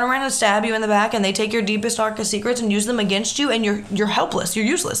they turn around and stab you in the back, and they take your deepest, darkest secrets and use them against you, and you're helpless. You're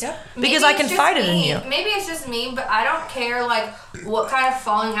useless. Yep. Because I can fight it in you. Maybe it's just me, but I don't care like what kind of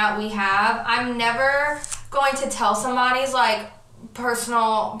falling out we have. I'm never going to tell somebody's like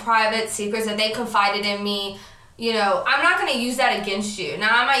personal, private secrets that they confided in me. You know, I'm not going to use that against you. Now,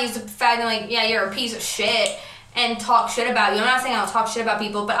 I might use the fact that, like, yeah, you're a piece of shit and talk shit about you. I'm not saying I don't talk shit about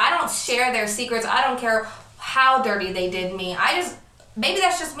people, but I don't share their secrets. I don't care how dirty they did me. Maybe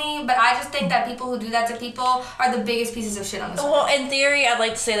that's just me, but I just think that people who do that to people are the biggest pieces of shit on this earth. Well, in theory, I'd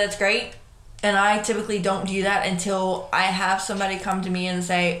like to say that's great. And I typically don't do that until I have somebody come to me and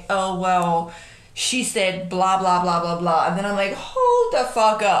say, oh, well, she said blah, blah, blah, blah, blah. And then I'm like, hold the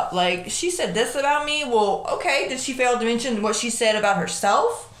fuck up. Like, she said this about me? Well, okay, did she fail to mention what she said about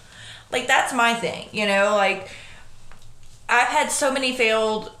herself? Like, that's my thing, you know? Like, I've had so many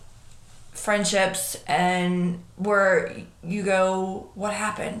failed friendships and where you go, what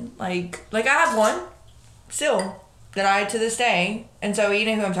happened? Like I have one still that I, to this day, and so you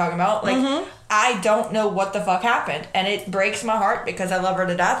know who I'm talking about. Like, I don't know what the fuck happened. And it breaks my heart because I love her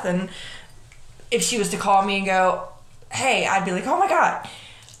to death. And if she was to call me and go, hey, I'd be like, oh my God.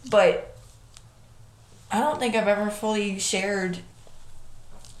 But I don't think I've ever fully shared.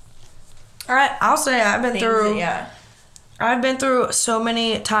 All right, I'll say I've been through. Yeah. I've been through so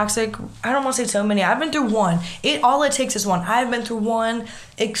many toxic. I don't want to say so many. I've been through one. All it takes is one. I've been through one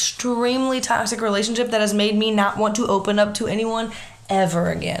extremely toxic relationship that has made me not want to open up to anyone ever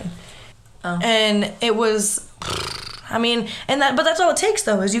again. Oh. And it was. I mean, but that's all it takes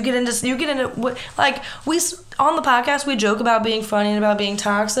though, is you get into like, we on the podcast we joke about being funny and about being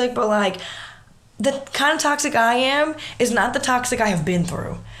toxic, but like the kind of toxic I am is not the toxic I have been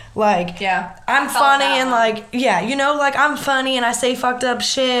through. Like, yeah, I'm funny and like, yeah, you know, like I'm funny and I say fucked up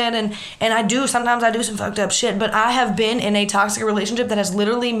shit and sometimes I do some fucked up shit, but I have been in a toxic relationship that has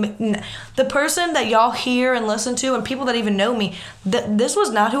literally, the person that y'all hear and listen to and people that even know me, this was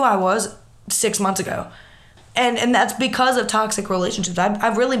not who I was 6 months ago. And that's because of toxic relationships.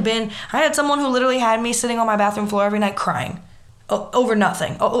 I've really been, I had someone who literally had me sitting on my bathroom floor every night crying. Over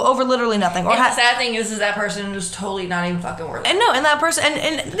nothing. Over literally nothing. And the sad thing is that person is totally not even fucking worth it. And no, and that person,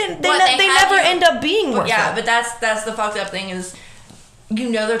 and they never end up being worth it. Yeah, but that's the fucked up thing is, you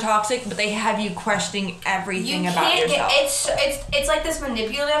know they're toxic, but they have you questioning everything about yourself. It's like this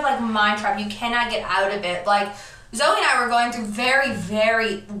manipulative, like, mind trap. You cannot get out of it. Like, Zoe and I were going through very,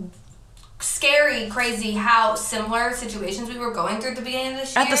 very scary, crazy how similar situations we were going through at the beginning of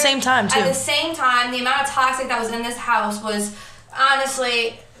this year. At the same time, too. At the same time, the amount of toxic that was in this house was,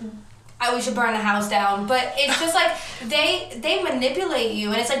 honestly, we should burn the house down. But it's just like, they manipulate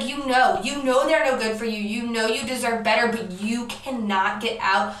you, and it's like, you know they're no good for you. You know you deserve better, but you cannot get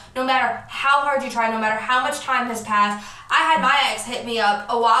out. No matter how hard you try, no matter how much time has passed. I had my ex hit me up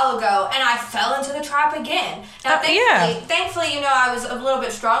a while ago, and I fell into the trap again. Now, thankfully, you know, I was a little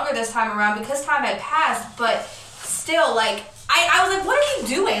bit stronger this time around because time had passed, but still, like, I was like, what are you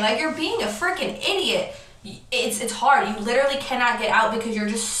doing? Like, you're being a freaking idiot. It's hard. You literally cannot get out because you're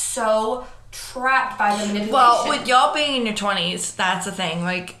just so trapped by the manipulation. Well, with y'all being in your 20s, that's the thing.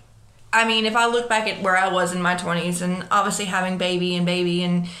 Like, I mean, if I look back at where I was in my 20s, and obviously having baby and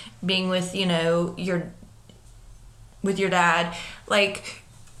being with, you know, with your dad, like,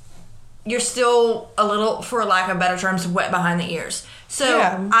 you're still a little, for lack of better terms, wet behind the ears. So,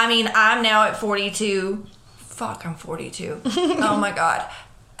 yeah. I mean, I'm now at 42. Fuck, I'm 42. Oh my God.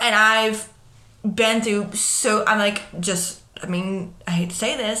 And I've been through I'm like, I hate to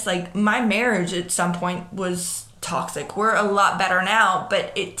say this, like, my marriage at some point was toxic. We're a lot better now,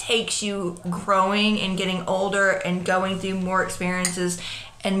 but it takes you growing and getting older and going through more experiences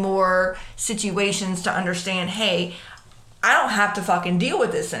and more situations to understand, hey, I don't have to fucking deal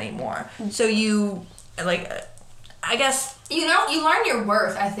with this anymore. So you, like, I guess... You know, you learn your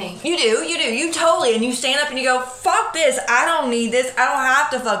worth, I think. You do. You totally, and you stand up and you go, fuck this, I don't need this, I don't have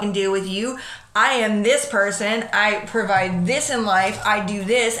to fucking deal with you. I am this person, I provide this in life, I do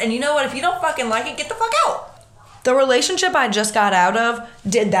this, and you know what, if you don't fucking like it, get the fuck out. The relationship I just got out of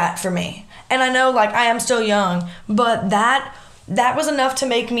did that for me. And I know, like, I am still young, but that that was enough to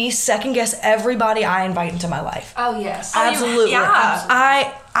make me second guess everybody I invite into my life. Oh yes. Absolutely. yeah.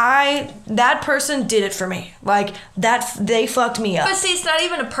 I that person did it for me. Like that they fucked me up. But see, it's not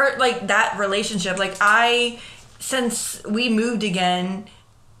even like that relationship. Like since we moved again,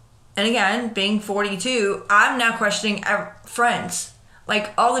 and again, being 42, I'm now questioning our friends.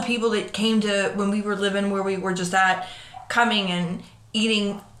 Like all the people that came to when we were living where we were just at, coming and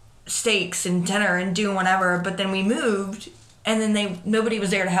eating steaks and dinner and doing whatever, but then we moved and then nobody was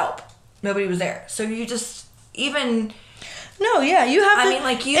there to help. Nobody was there. So you just No, yeah, you have to. I mean,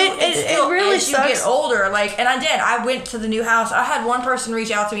 like it really as sucks. you get older, like, and I went to the new house. I had one person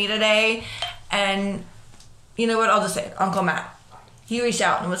reach out to me today, and you know what? I'll just say it, Uncle Matt. He reached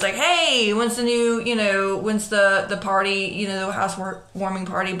out and was like, "Hey, when's the new, when's the party, the house warming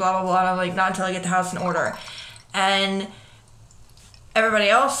party, blah blah blah." And I'm like, "Not until I get the house in order." And everybody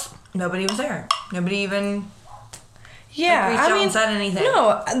else, nobody was there. Nobody even reached out and said anything.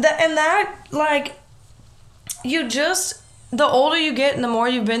 No, you just, the older you get and the more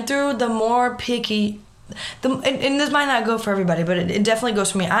you've been through, the more picky, and this might not go for everybody, but it definitely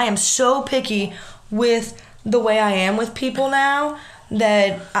goes for me. I am so picky with the way I am with people now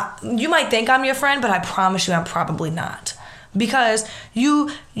that you might think I'm your friend, but I promise you I'm probably not. Because you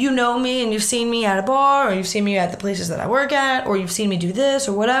know me and you've seen me at a bar, or you've seen me at the places that I work at, or you've seen me do this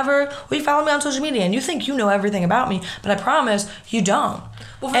or whatever, or you follow me on social media and you think you know everything about me, but I promise you don't.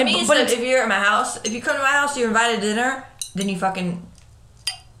 Well, for me, if you're at my house, if you come to my house, you're invited to dinner, then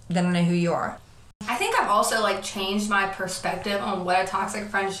then I know who you are. I think I've also changed my perspective on what a toxic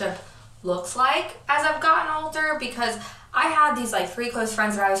friendship looks like as I've gotten older, because I had these 3 close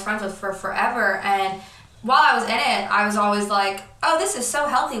friends that I was friends with for forever, and while I was in it, I was always like, oh, this is so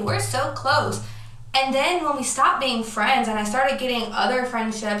healthy, we're so close. And then when we stopped being friends and I started getting other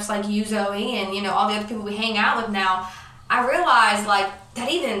friendships like you, Zoe, and all the other people we hang out with now, I realized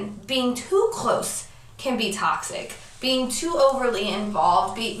that even being too close can be toxic. Being too overly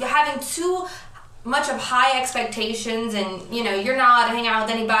involved, having too much of high expectations, and you're not allowed to hang out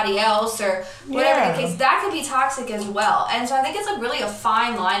with anybody else or whatever the case, that could be toxic as well. And so I think it's really a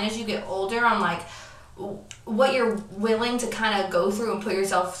fine line as you get older on what you're willing to kind of go through and put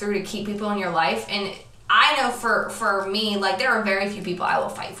yourself through to keep people in your life. And I know for me, there are very few people I will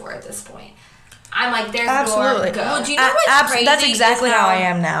fight for at this point. I'm there's absolutely. the door, go. Well, do you know what's crazy? That's exactly how I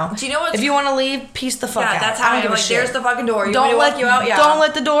am now. Do you know what's... If you want to leave, peace the fuck out. Yeah, that's how I am. There's the fucking door. You don't want me to walk you out? Yeah. Don't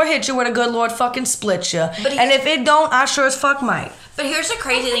let the door hit you when a good Lord fucking splits you. And if it don't, I sure as fuck might. But here's the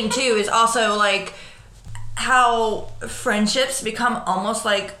crazy thing too, is also how friendships become almost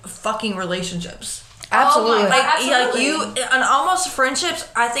fucking relationships. Absolutely. Absolutely. And almost friendships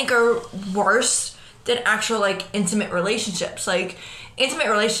I think are worse than actual intimate relationships. Intimate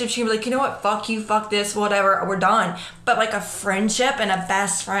relationships, you can be you know what, fuck you, fuck this, whatever, we're done. But a friendship and a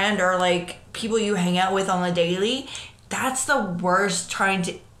best friend, or people you hang out with on the daily, that's the worst, trying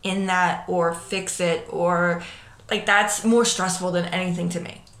to end that or fix it, or that's more stressful than anything to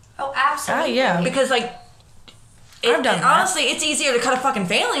me. Oh, absolutely. Yeah. Because I've done that. Honestly, it's easier to cut a fucking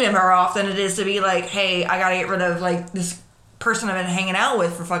family member off than it is to be hey, I gotta get rid of this person I've been hanging out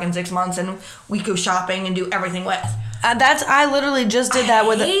with for fucking 6 months and we go shopping and do everything with. I literally just did that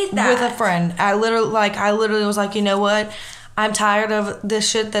with a friend. I literally was you know what? I'm tired of this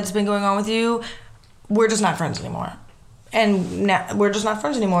shit that's been going on with you. We're just not friends anymore. And now we're just not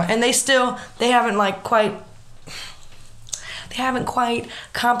friends anymore. And they haven't quite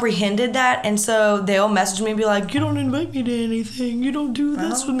comprehended that, and so they'll message me and be like, you don't invite me to anything, you don't do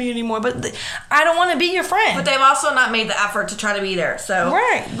this with me anymore, but I don't want to be your friend. But they've also not made the effort to try to be there, so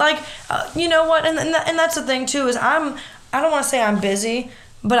right, you know what, and that's the thing too, is I don't want to say I'm busy,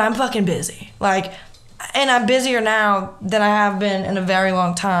 but I'm fucking busy, and I'm busier now than I have been in a very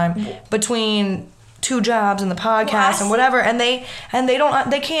long time, between 2 jobs and the podcast and whatever, and they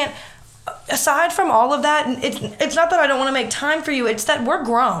can't. Aside from all of that, it's not that I don't want to make time for you, it's that we're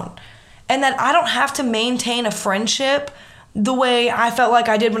grown and that I don't have to maintain a friendship the way I felt like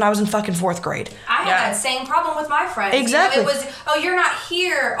I did when I was in fucking 4th grade. I had that same problem with my friends. Exactly. It was, you're not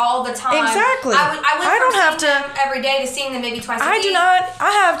here all the time. Exactly. I went don't from have seeing to them every day to seeing them maybe twice a week. I do not.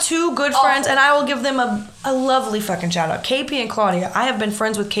 I have 2 good friends, Awful. and I will give them a lovely fucking shout out. KP and Claudia. I have been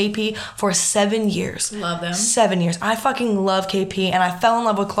friends with KP for 7 years. Love them. 7 years. I fucking love KP, and I fell in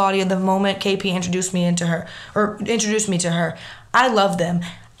love with Claudia the moment KP introduced me to her. I love them.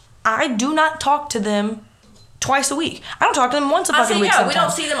 I do not talk to them twice a week. I don't talk to them once a fucking week. Yeah, sometimes. we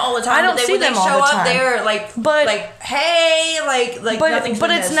don't see them all the time. I don't see them all the time. They show up there hey, nothing's but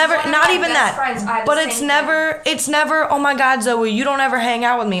been it's missed. never One of not my even best that. friends, I had the But same it's never. Oh my God, Zoe, you don't ever hang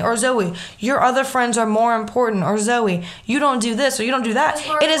out with me, or Zoe, your other friends are more important, or Zoe, you don't do this or you don't do that. Because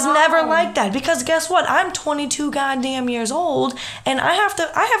we're It is never grown. like that, because guess what? I'm 22 goddamn years old, and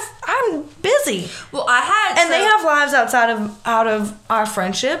I'm busy. Well, I had And they have lives out of our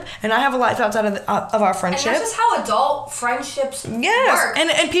friendship, and I have a life outside of our And friendship. that's just how adult friendships Yes, work.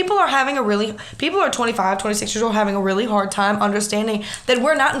 and people are 25, 26 years old having a really hard time understanding that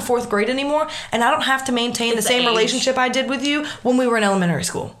we're not in 4th grade anymore, and I don't have to maintain the It's same age. relationship I did with you when we were in elementary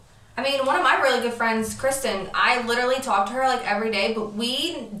school. I mean, one of my really good friends, Kristen, I literally talk to her like every day, but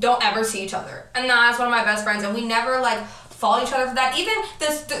we don't ever see each other. And that's one of my best friends, and we never like follow each other for that. Even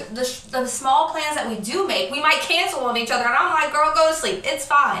the small plans that we do make, we might cancel on each other, and I'm like, girl, go to sleep. It's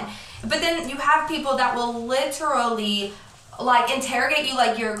fine. But then you have people that will literally like interrogate you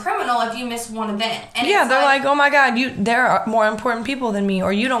like you're a criminal if you miss one event. And Yeah, it's they're like, oh my God, there are more important people than me,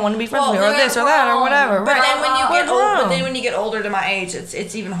 or you don't want to be friends with me, or this or that, or whatever. But Right. then when you We're get old, grown. but then when you get older to my age,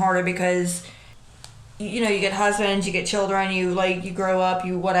 it's even harder because you get husbands, you get children, you grow up,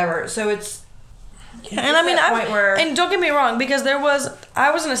 you whatever. So it's And I mean, that point where and don't get me wrong, because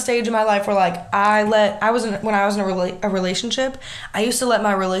I was in a stage in my life where when I was in a relationship, I used to let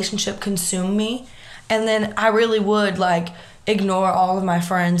my relationship consume me, and then I really would ignore all of my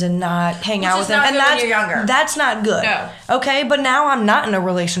friends and not hang out with them. And when you're younger. That's not good. No. Okay, but now I'm not in a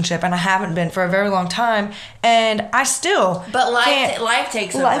relationship, and I haven't been for a very long time, and I still. But can't- life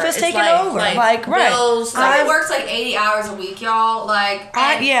takes over. Life has It's taken over. Right. bills. I works like 80 hours a week, y'all.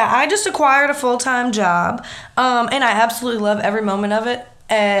 I just acquired a full-time job, and I absolutely love every moment of it.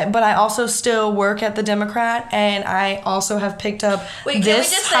 But I also still work at the Democrat, and I also have picked up Wait, this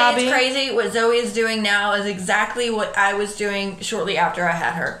can we just hobby. say it's crazy? What Zoe is doing now is exactly what I was doing shortly after I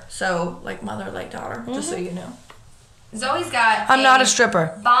had her. So, mother, daughter, just so you know. Zoe's got I'm not a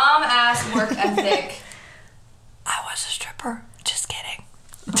stripper. bomb ass work ethic. I was a stripper. Just kidding.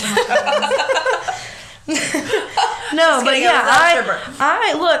 No, but kidding, yeah, I was not a stripper.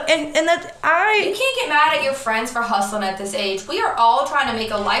 I look, and that You can't get mad at your friends for hustling at this age. We are all trying to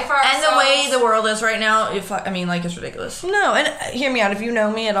make a life for ourselves. And the way the world is right now, it's ridiculous. No, and hear me out. If you know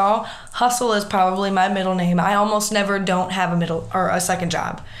me at all, hustle is probably my middle name. I almost never don't have a second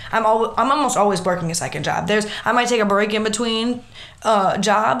job. I'm almost always working a second job. I might take a break in between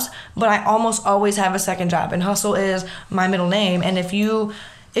jobs, but I almost always have a second job. And hustle is my middle name. And if you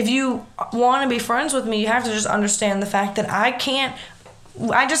want to be friends with me, you have to just understand the fact that I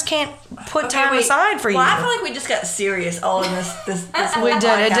just can't put time aside for you. Well, I feel like we just got serious all in this whole We did.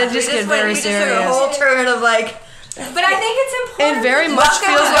 It podcast. did just get very we just took serious. a whole turn of But I think it's important. It very to much discuss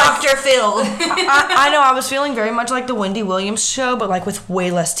feels like- Dr. Phil. I know I was feeling very much like the Wendy Williams show, but with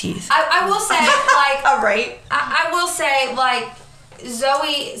way less teeth. I will say, All right. I will say,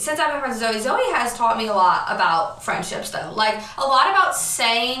 Zoe, since I've been friends with Zoe has taught me a lot about friendships, though. A lot about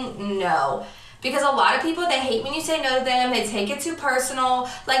saying no. Because a lot of people, they hate when you say no to them. They take it too personal.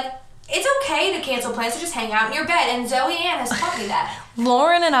 It's okay to cancel plans to just hang out in your bed. And Zoe Ann has taught me that.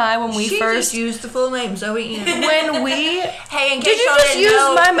 Lauren and I, when we She first just used the full name, Zoe Ann. when we Hey, in case Did you y'all just didn't use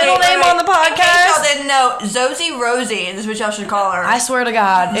know, my middle name on the In case y'all podcast? didn't know, Zosie Rosie is what y'all should call her. I swear to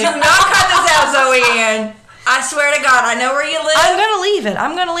God, Do not cut this out, Zoe Ann. I swear to God, I know where you live. I'm gonna leave it.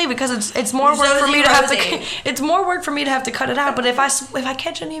 I'm gonna leave it because it's more work for Zosie me to have to. Rosie. It's more work for me to have to cut it out. But if I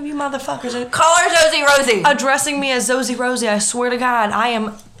catch any of you motherfuckers Call her Zosie Rosie. addressing me as Zosie Rosie, I swear to God, I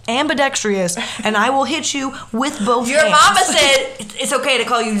am ambidextrous and I will hit you with both Your hands. mama said it's okay to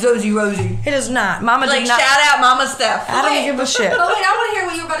call you Zosie Rosie. It is not. Mama did not. Shout out Mama Steph. I don't give a shit. But wait, I want to hear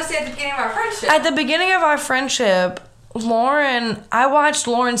what you were about to say at the beginning of our friendship. At the beginning of our friendship, I watched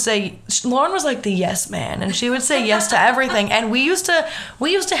Lauren was like the yes man, and she would say yes to everything. And we used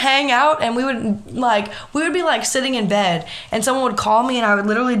to hang out, and we would be sitting in bed, and someone would call me, and I would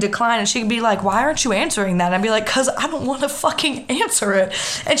literally decline, and she'd be like, "Why aren't you answering that?" And I'd be like, "'Cause I don't want to fucking answer it."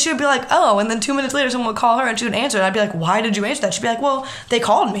 And she would be like, "Oh," and then 2 minutes later, someone would call her, and she would answer it. I'd be like, "Why did you answer that?" She'd be like, "Well, they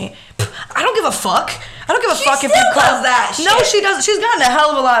called me." I don't give a fuck. I don't give a fuck if you still call. does that No, shit. she doesn't. She's gotten a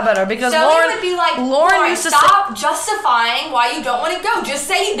hell of a lot better because Zoe Lauren would be like, Lauren used to stop justifying why you don't want to go. Just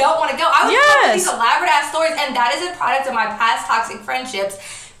say you don't want to go. I would come up with these Yes. elaborate ass stories, and that is a product of my past toxic friendships.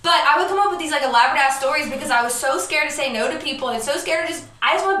 But I would come up with these elaborate ass stories because I was so scared to say no to people and so scared to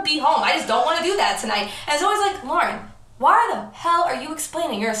I just want to be home. I just don't want to do that tonight. And it's always like, Lauren, why the hell are you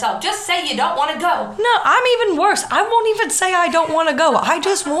explaining yourself? Just say you don't want to go. No, I'm even worse. I won't even say I don't want to go. I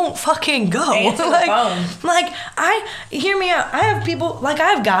just won't fucking go. Answer the phone. Hear me out. I have people, I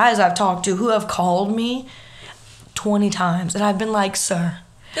have guys I've talked to who have called me 20 times. And I've been like, sir.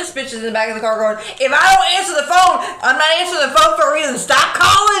 This bitch is in the back of the car going, if I don't answer the phone, I'm not answering the phone for a reason. Stop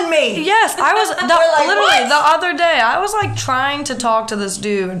calling me. Yes, I was, Like, literally, what? the other day, I was like trying to talk to this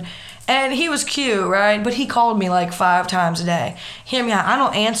dude. And he was cute, right? But he called me like 5 times a day. Hear me out. I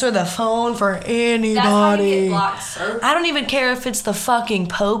don't answer the phone for anybody. That's how you get blocked, sir. I don't even care if it's the fucking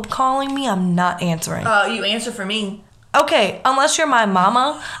Pope calling me. I'm not answering. You answer for me. Okay, unless you're my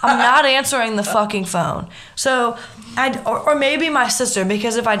mama, I'm not answering the fucking phone. So, or maybe my sister,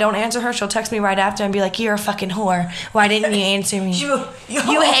 because if I don't answer her, she'll text me right after and be like, you're a fucking whore. Why didn't you answer me? You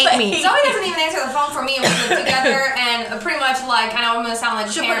hate me. Zoe doesn't even answer the phone for me, and we live together, and pretty much like, I know I'm gonna sound like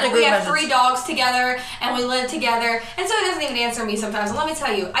a She'll parent, put but we in a have group 3 dogs together, and we live together, and Zoe doesn't even answer me sometimes. And let me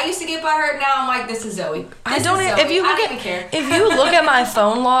tell you, I used to get by her, now I'm like, this is Zoe. I don't even care. If you look at my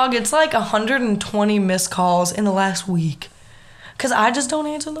phone log, it's like 120 missed calls in the last week. Because I just don't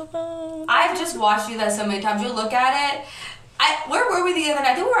answer the phone. I've just watched you that so many times. You look at it. Where were we the other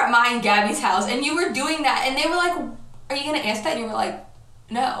night? I think we were at mine and Gabby's house, and you were doing that, and they were like, are you going to answer that? And you were like,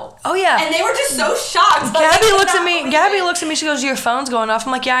 no. Oh, yeah. And they were just so shocked. Gabby looks at me, she goes, your phone's going off.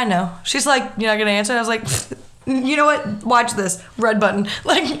 I'm like, yeah, I know. She's like, you're not going to answer? And I was like, you know what? Watch this. Red button.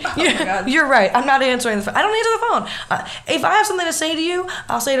 Like, you're right. I'm not answering the phone. I don't answer the phone. If I have something to say to you,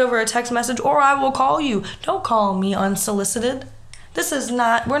 I'll say it over a text message, or I will call you. Don't call me unsolicited. This is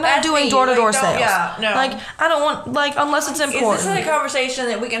not, we're not That's doing me. door-to-door Like, sales. yeah, no. Like, I don't want, like, unless it's important. Is this a conversation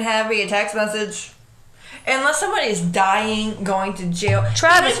that we can have via text message? Unless somebody is dying, going to jail.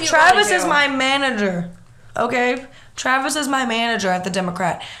 Travis Even if you go to is jail. my manager. Okay? Travis is my manager at the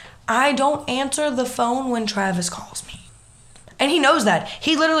Democrat. I don't answer the phone when Travis calls me. And he knows that.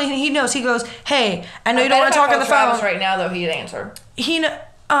 He knows. He goes, hey, I know you don't want to talk on the phone. Travis right now, though, he'd answer. He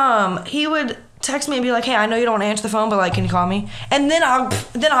would text me and be like, hey, I know you don't want to answer the phone, but like, can you call me? And then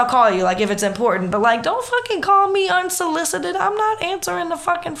I'll call you, like, if it's important. But like, don't fucking call me unsolicited. I'm not answering the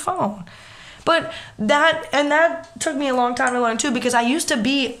fucking phone. But that took me a long time to learn too, because I used to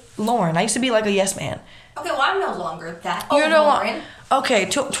be Lauren. I used to be like a yes man. Okay, well, I'm no longer that. You're no Lauren. Okay,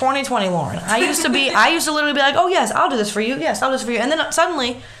 2020 Lauren. I used to literally be like, oh yes, I'll do this for you. Yes, I'll do this for you. And then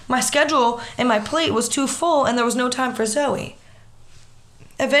suddenly my schedule and my plate was too full and there was no time for Zoe.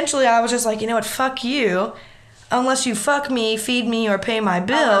 Eventually I was just like, you know what, fuck you. Unless you fuck me, feed me, or pay my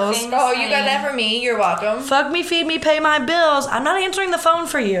bills. Oh, you got that from me. You're welcome. Fuck me, feed me, pay my bills. I'm not answering the phone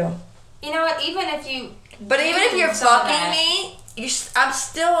for you. You know what, even if you... But even if you're fucking me, I'm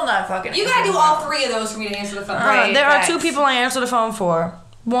still not fucking. You gotta do all 3 of those for me to answer the phone. Right. There facts. are 2 people I answer the phone for.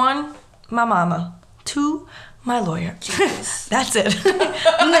 1, my mama. 2, my lawyer. That's it.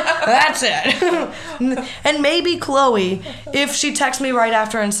 That's it. And maybe Chloe, if she texts me right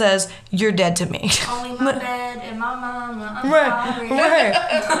after and says, you're dead to me. Only my bed and my mama. I'm sorry.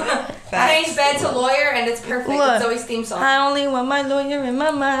 Right. Change bed to lawyer and it's perfect. Look, It's Zoe's theme song. I only want my lawyer and my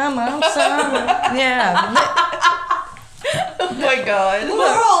mama. I'm sorry. Yeah. Oh my god.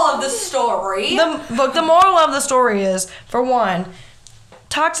 Moral of the story. The moral of the story is, for one,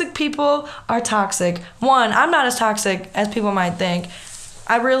 toxic people are toxic. 1, I'm not as toxic as people might think.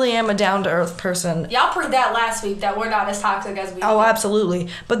 I really am a down-to-earth person. Y'all proved that last week that we're not as toxic as we Oh, think. absolutely.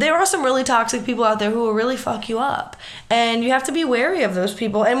 But there are some really toxic people out there who will really fuck you up. And you have to be wary of those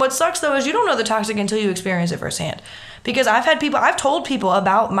people. And what sucks, though, is you don't know they're toxic until you experience it firsthand. Because I've told people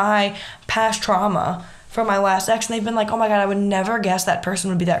about my past trauma from my last ex, and they've been like, oh my god, I would never guess that person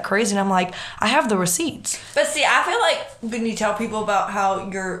would be that crazy. And I'm like, I have the receipts. But see, I feel like when you tell people about how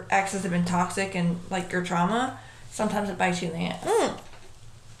your exes have been toxic and like your trauma, sometimes it bites you in the ass.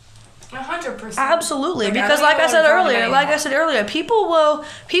 100%. Absolutely, Like, because I like don't I know what I'm said talking earlier, people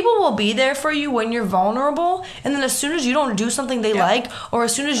will be there for you when you're vulnerable, and then as soon as you don't do something they like, or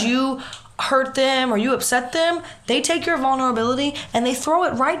as soon as you hurt them or you upset them, they take your vulnerability and they throw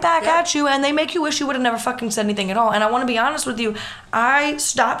it right back at you, and they make you wish you would have never fucking said anything at all. And I want to be honest with you, I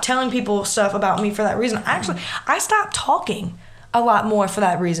stopped telling people stuff about me for that reason. Actually, I stopped talking a lot more for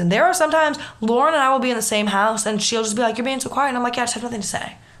that reason. There are sometimes Lauren and I will be in the same house and she'll just be like, you're being so quiet, and I'm like, yeah, I just have nothing to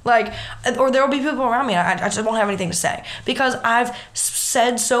say. Like, or there will be people around me and I just won't have anything to say because I've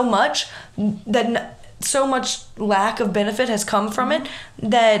said so much that so much lack of benefit has come from it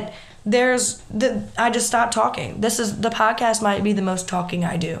that I just stopped talking. The podcast might be the most talking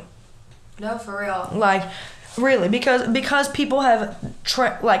I do. No, for real. Like, really, because people have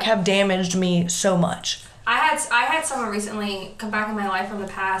have damaged me so much. I had someone recently come back in my life from the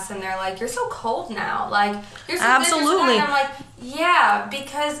past, and they're like, "You're so cold now. Like, you're so Absolutely." This, and I'm like, "Yeah,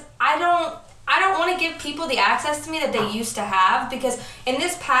 because I don't want to give people the access to me that they used to have, because in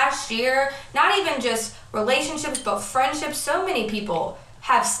this past year, not even just relationships but friendships, so many people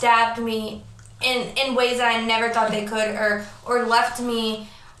have stabbed me in ways that I never thought they could, or left me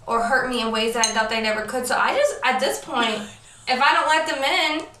or hurt me in ways that I thought they never could. So I just, at this point, if I don't let them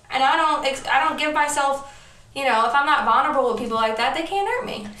in and I don't give myself, if I'm not vulnerable with people like that, they can't hurt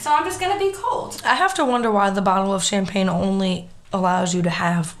me. So I'm just gonna be cold. I have to wonder why the bottle of champagne only allows you to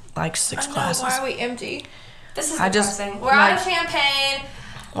have like 6 glasses. Why are we empty? This is I just, depressing. We're out of champagne.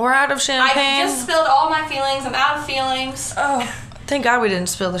 We're out of champagne. I just spilled all my feelings. I'm out of feelings. Oh, thank God we didn't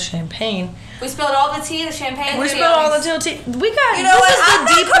spill the champagne. We spilled all the tea, the champagne. We spilled all the tea. We got. You know what? I'm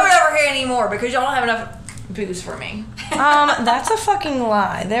not coming over here anymore because y'all don't have enough booze for me. That's a fucking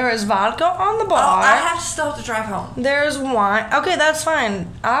lie. There is vodka on the bar. I still have to drive home. There's wine. Okay, that's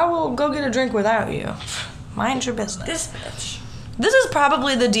fine. I will go get a drink without you. Mind your business. This bitch. This is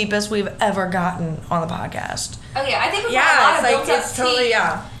probably the deepest we've ever gotten on the podcast. Oh yeah, I think we've had a lot of built up tea. Totally,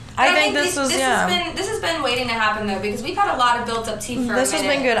 yeah. I think this has been waiting to happen though, because we've had a lot of built up tea for a minute. This has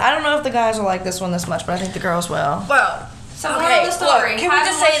been good. I don't know if the guys will like this one this much, but I think the girls will. Well, so moral of the story. Look, can we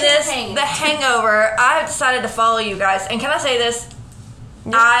just say this? The Hangover. I have decided to follow you guys, and can I say this?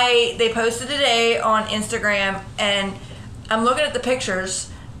 Yeah. They posted today on Instagram, and I'm looking at the pictures,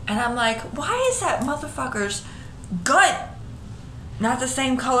 and I'm like, why is that motherfucker's gut not the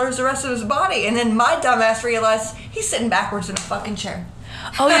same color as the rest of his body? And then my dumbass realized he's sitting backwards in a fucking chair.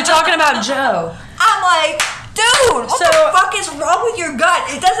 Oh, you're talking about Joe. I'm like, dude, what the fuck is wrong with your gut?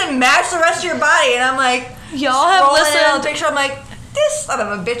 It doesn't match the rest of your body. And I'm like, y'all have listened. The picture, I'm like, this son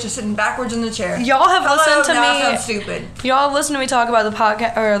of a bitch is sitting backwards in the chair. Y'all have listened to me. I sound stupid. Y'all listen to me talk about the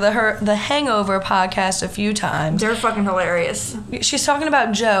podcast or the Hangover podcast a few times. They're fucking hilarious. She's talking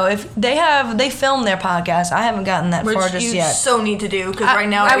about Joe. If they filmed their podcast. I haven't gotten that far just yet. So need to do because right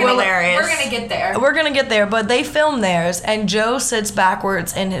now it's hilarious. We're gonna get there. We're gonna get there, but they filmed theirs, and Joe sits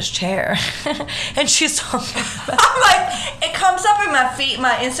backwards in his chair, and she's talking about. I'm like, it comes up in my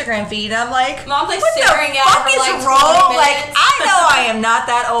Instagram feed, and I'm like, Mom's like what staring the at fuck it for is like wrong? 20 Like, minutes. I know I am not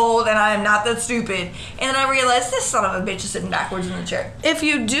that old, and I am not that stupid. And then I realized this son of a bitch is sitting backwards in the chair. If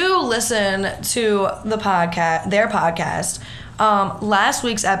you do listen to the podcast, their podcast, last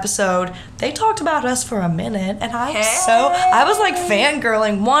week's episode, they talked about us for a minute, and I was like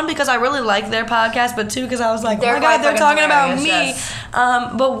fangirling. One, because I really like their podcast, but two, because I was like, oh my God, they're talking about me. Yes.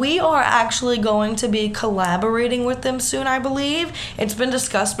 But we are actually going to be collaborating with them soon, I believe. It's been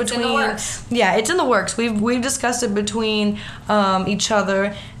discussed between. It's in the works. Yeah, it's in the works. We've discussed it between each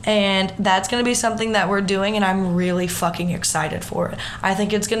other, and that's going to be something that we're doing, and I'm really fucking excited for it. I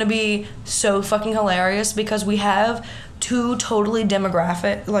think it's going to be so fucking hilarious because we have two totally different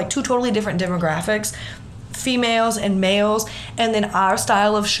demographics, females and males, and then our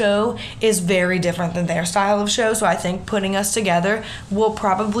style of show is very different than their style of show. So I think putting us together will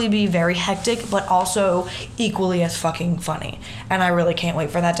probably be very hectic, but also equally as fucking funny. And I really can't wait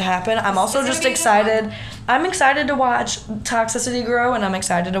for that to happen. I'm also just excited. I'm excited to watch Toxicity grow, and I'm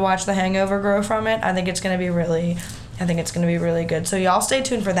excited to watch The Hangover grow from it. I think it's gonna be really good. So y'all stay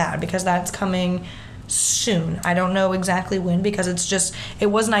tuned for that because that's coming soon. I don't know exactly when because it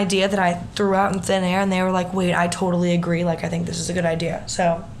was an idea that I threw out in thin air, and they were like, wait, I totally agree. Like, I think this is a good idea.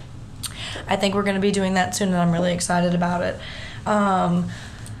 So I think we're going to be doing that soon, and I'm really excited about it.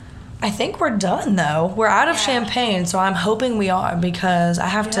 I think we're done though. We're out of champagne, so I'm hoping we are because I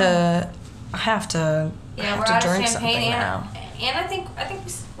have to drink something now. And I think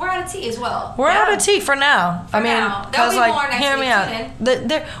we're out of tea as well. We're out of tea for now. There'll be more next hear me week,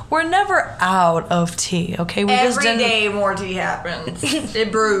 out. We're never out of tea, okay? Every day more tea happens.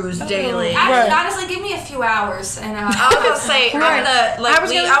 It brews daily. Actually, honestly, give me a few hours, and I was gonna say, I'm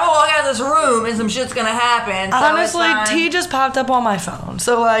gonna walk out of this room and some shit's gonna happen. So honestly, tea just popped up on my phone,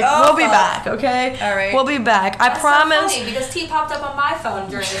 so we'll be back, okay? All right, we'll be back. That's I promise. So funny because tea popped up on my phone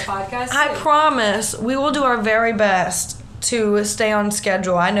during the podcast. I promise we will do our very best to stay on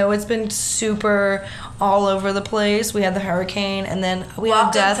schedule. I know it's been super all over the place. We had the hurricane, and then we had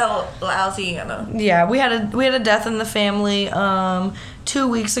a death. Yeah, we had a death in the family 2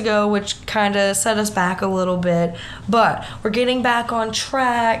 weeks ago, which kind of set us back a little bit. But we're getting back on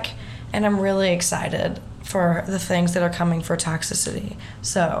track, and I'm really excited for the things that are coming for Toxicity.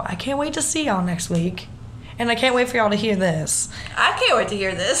 So I can't wait to see y'all next week. And I can't wait for y'all to hear this. I can't wait to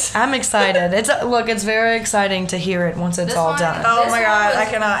hear this. I'm excited. It's very exciting to hear it once it's all done. Oh my God, I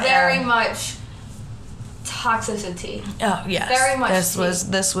cannot. Very much toxicity. Oh yes. Very much.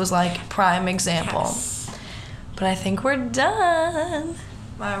 This was like prime example. Yes. But I think we're done.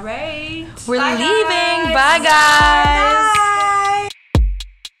 All right. We're Bye, leaving. guys. Bye guys. Bye.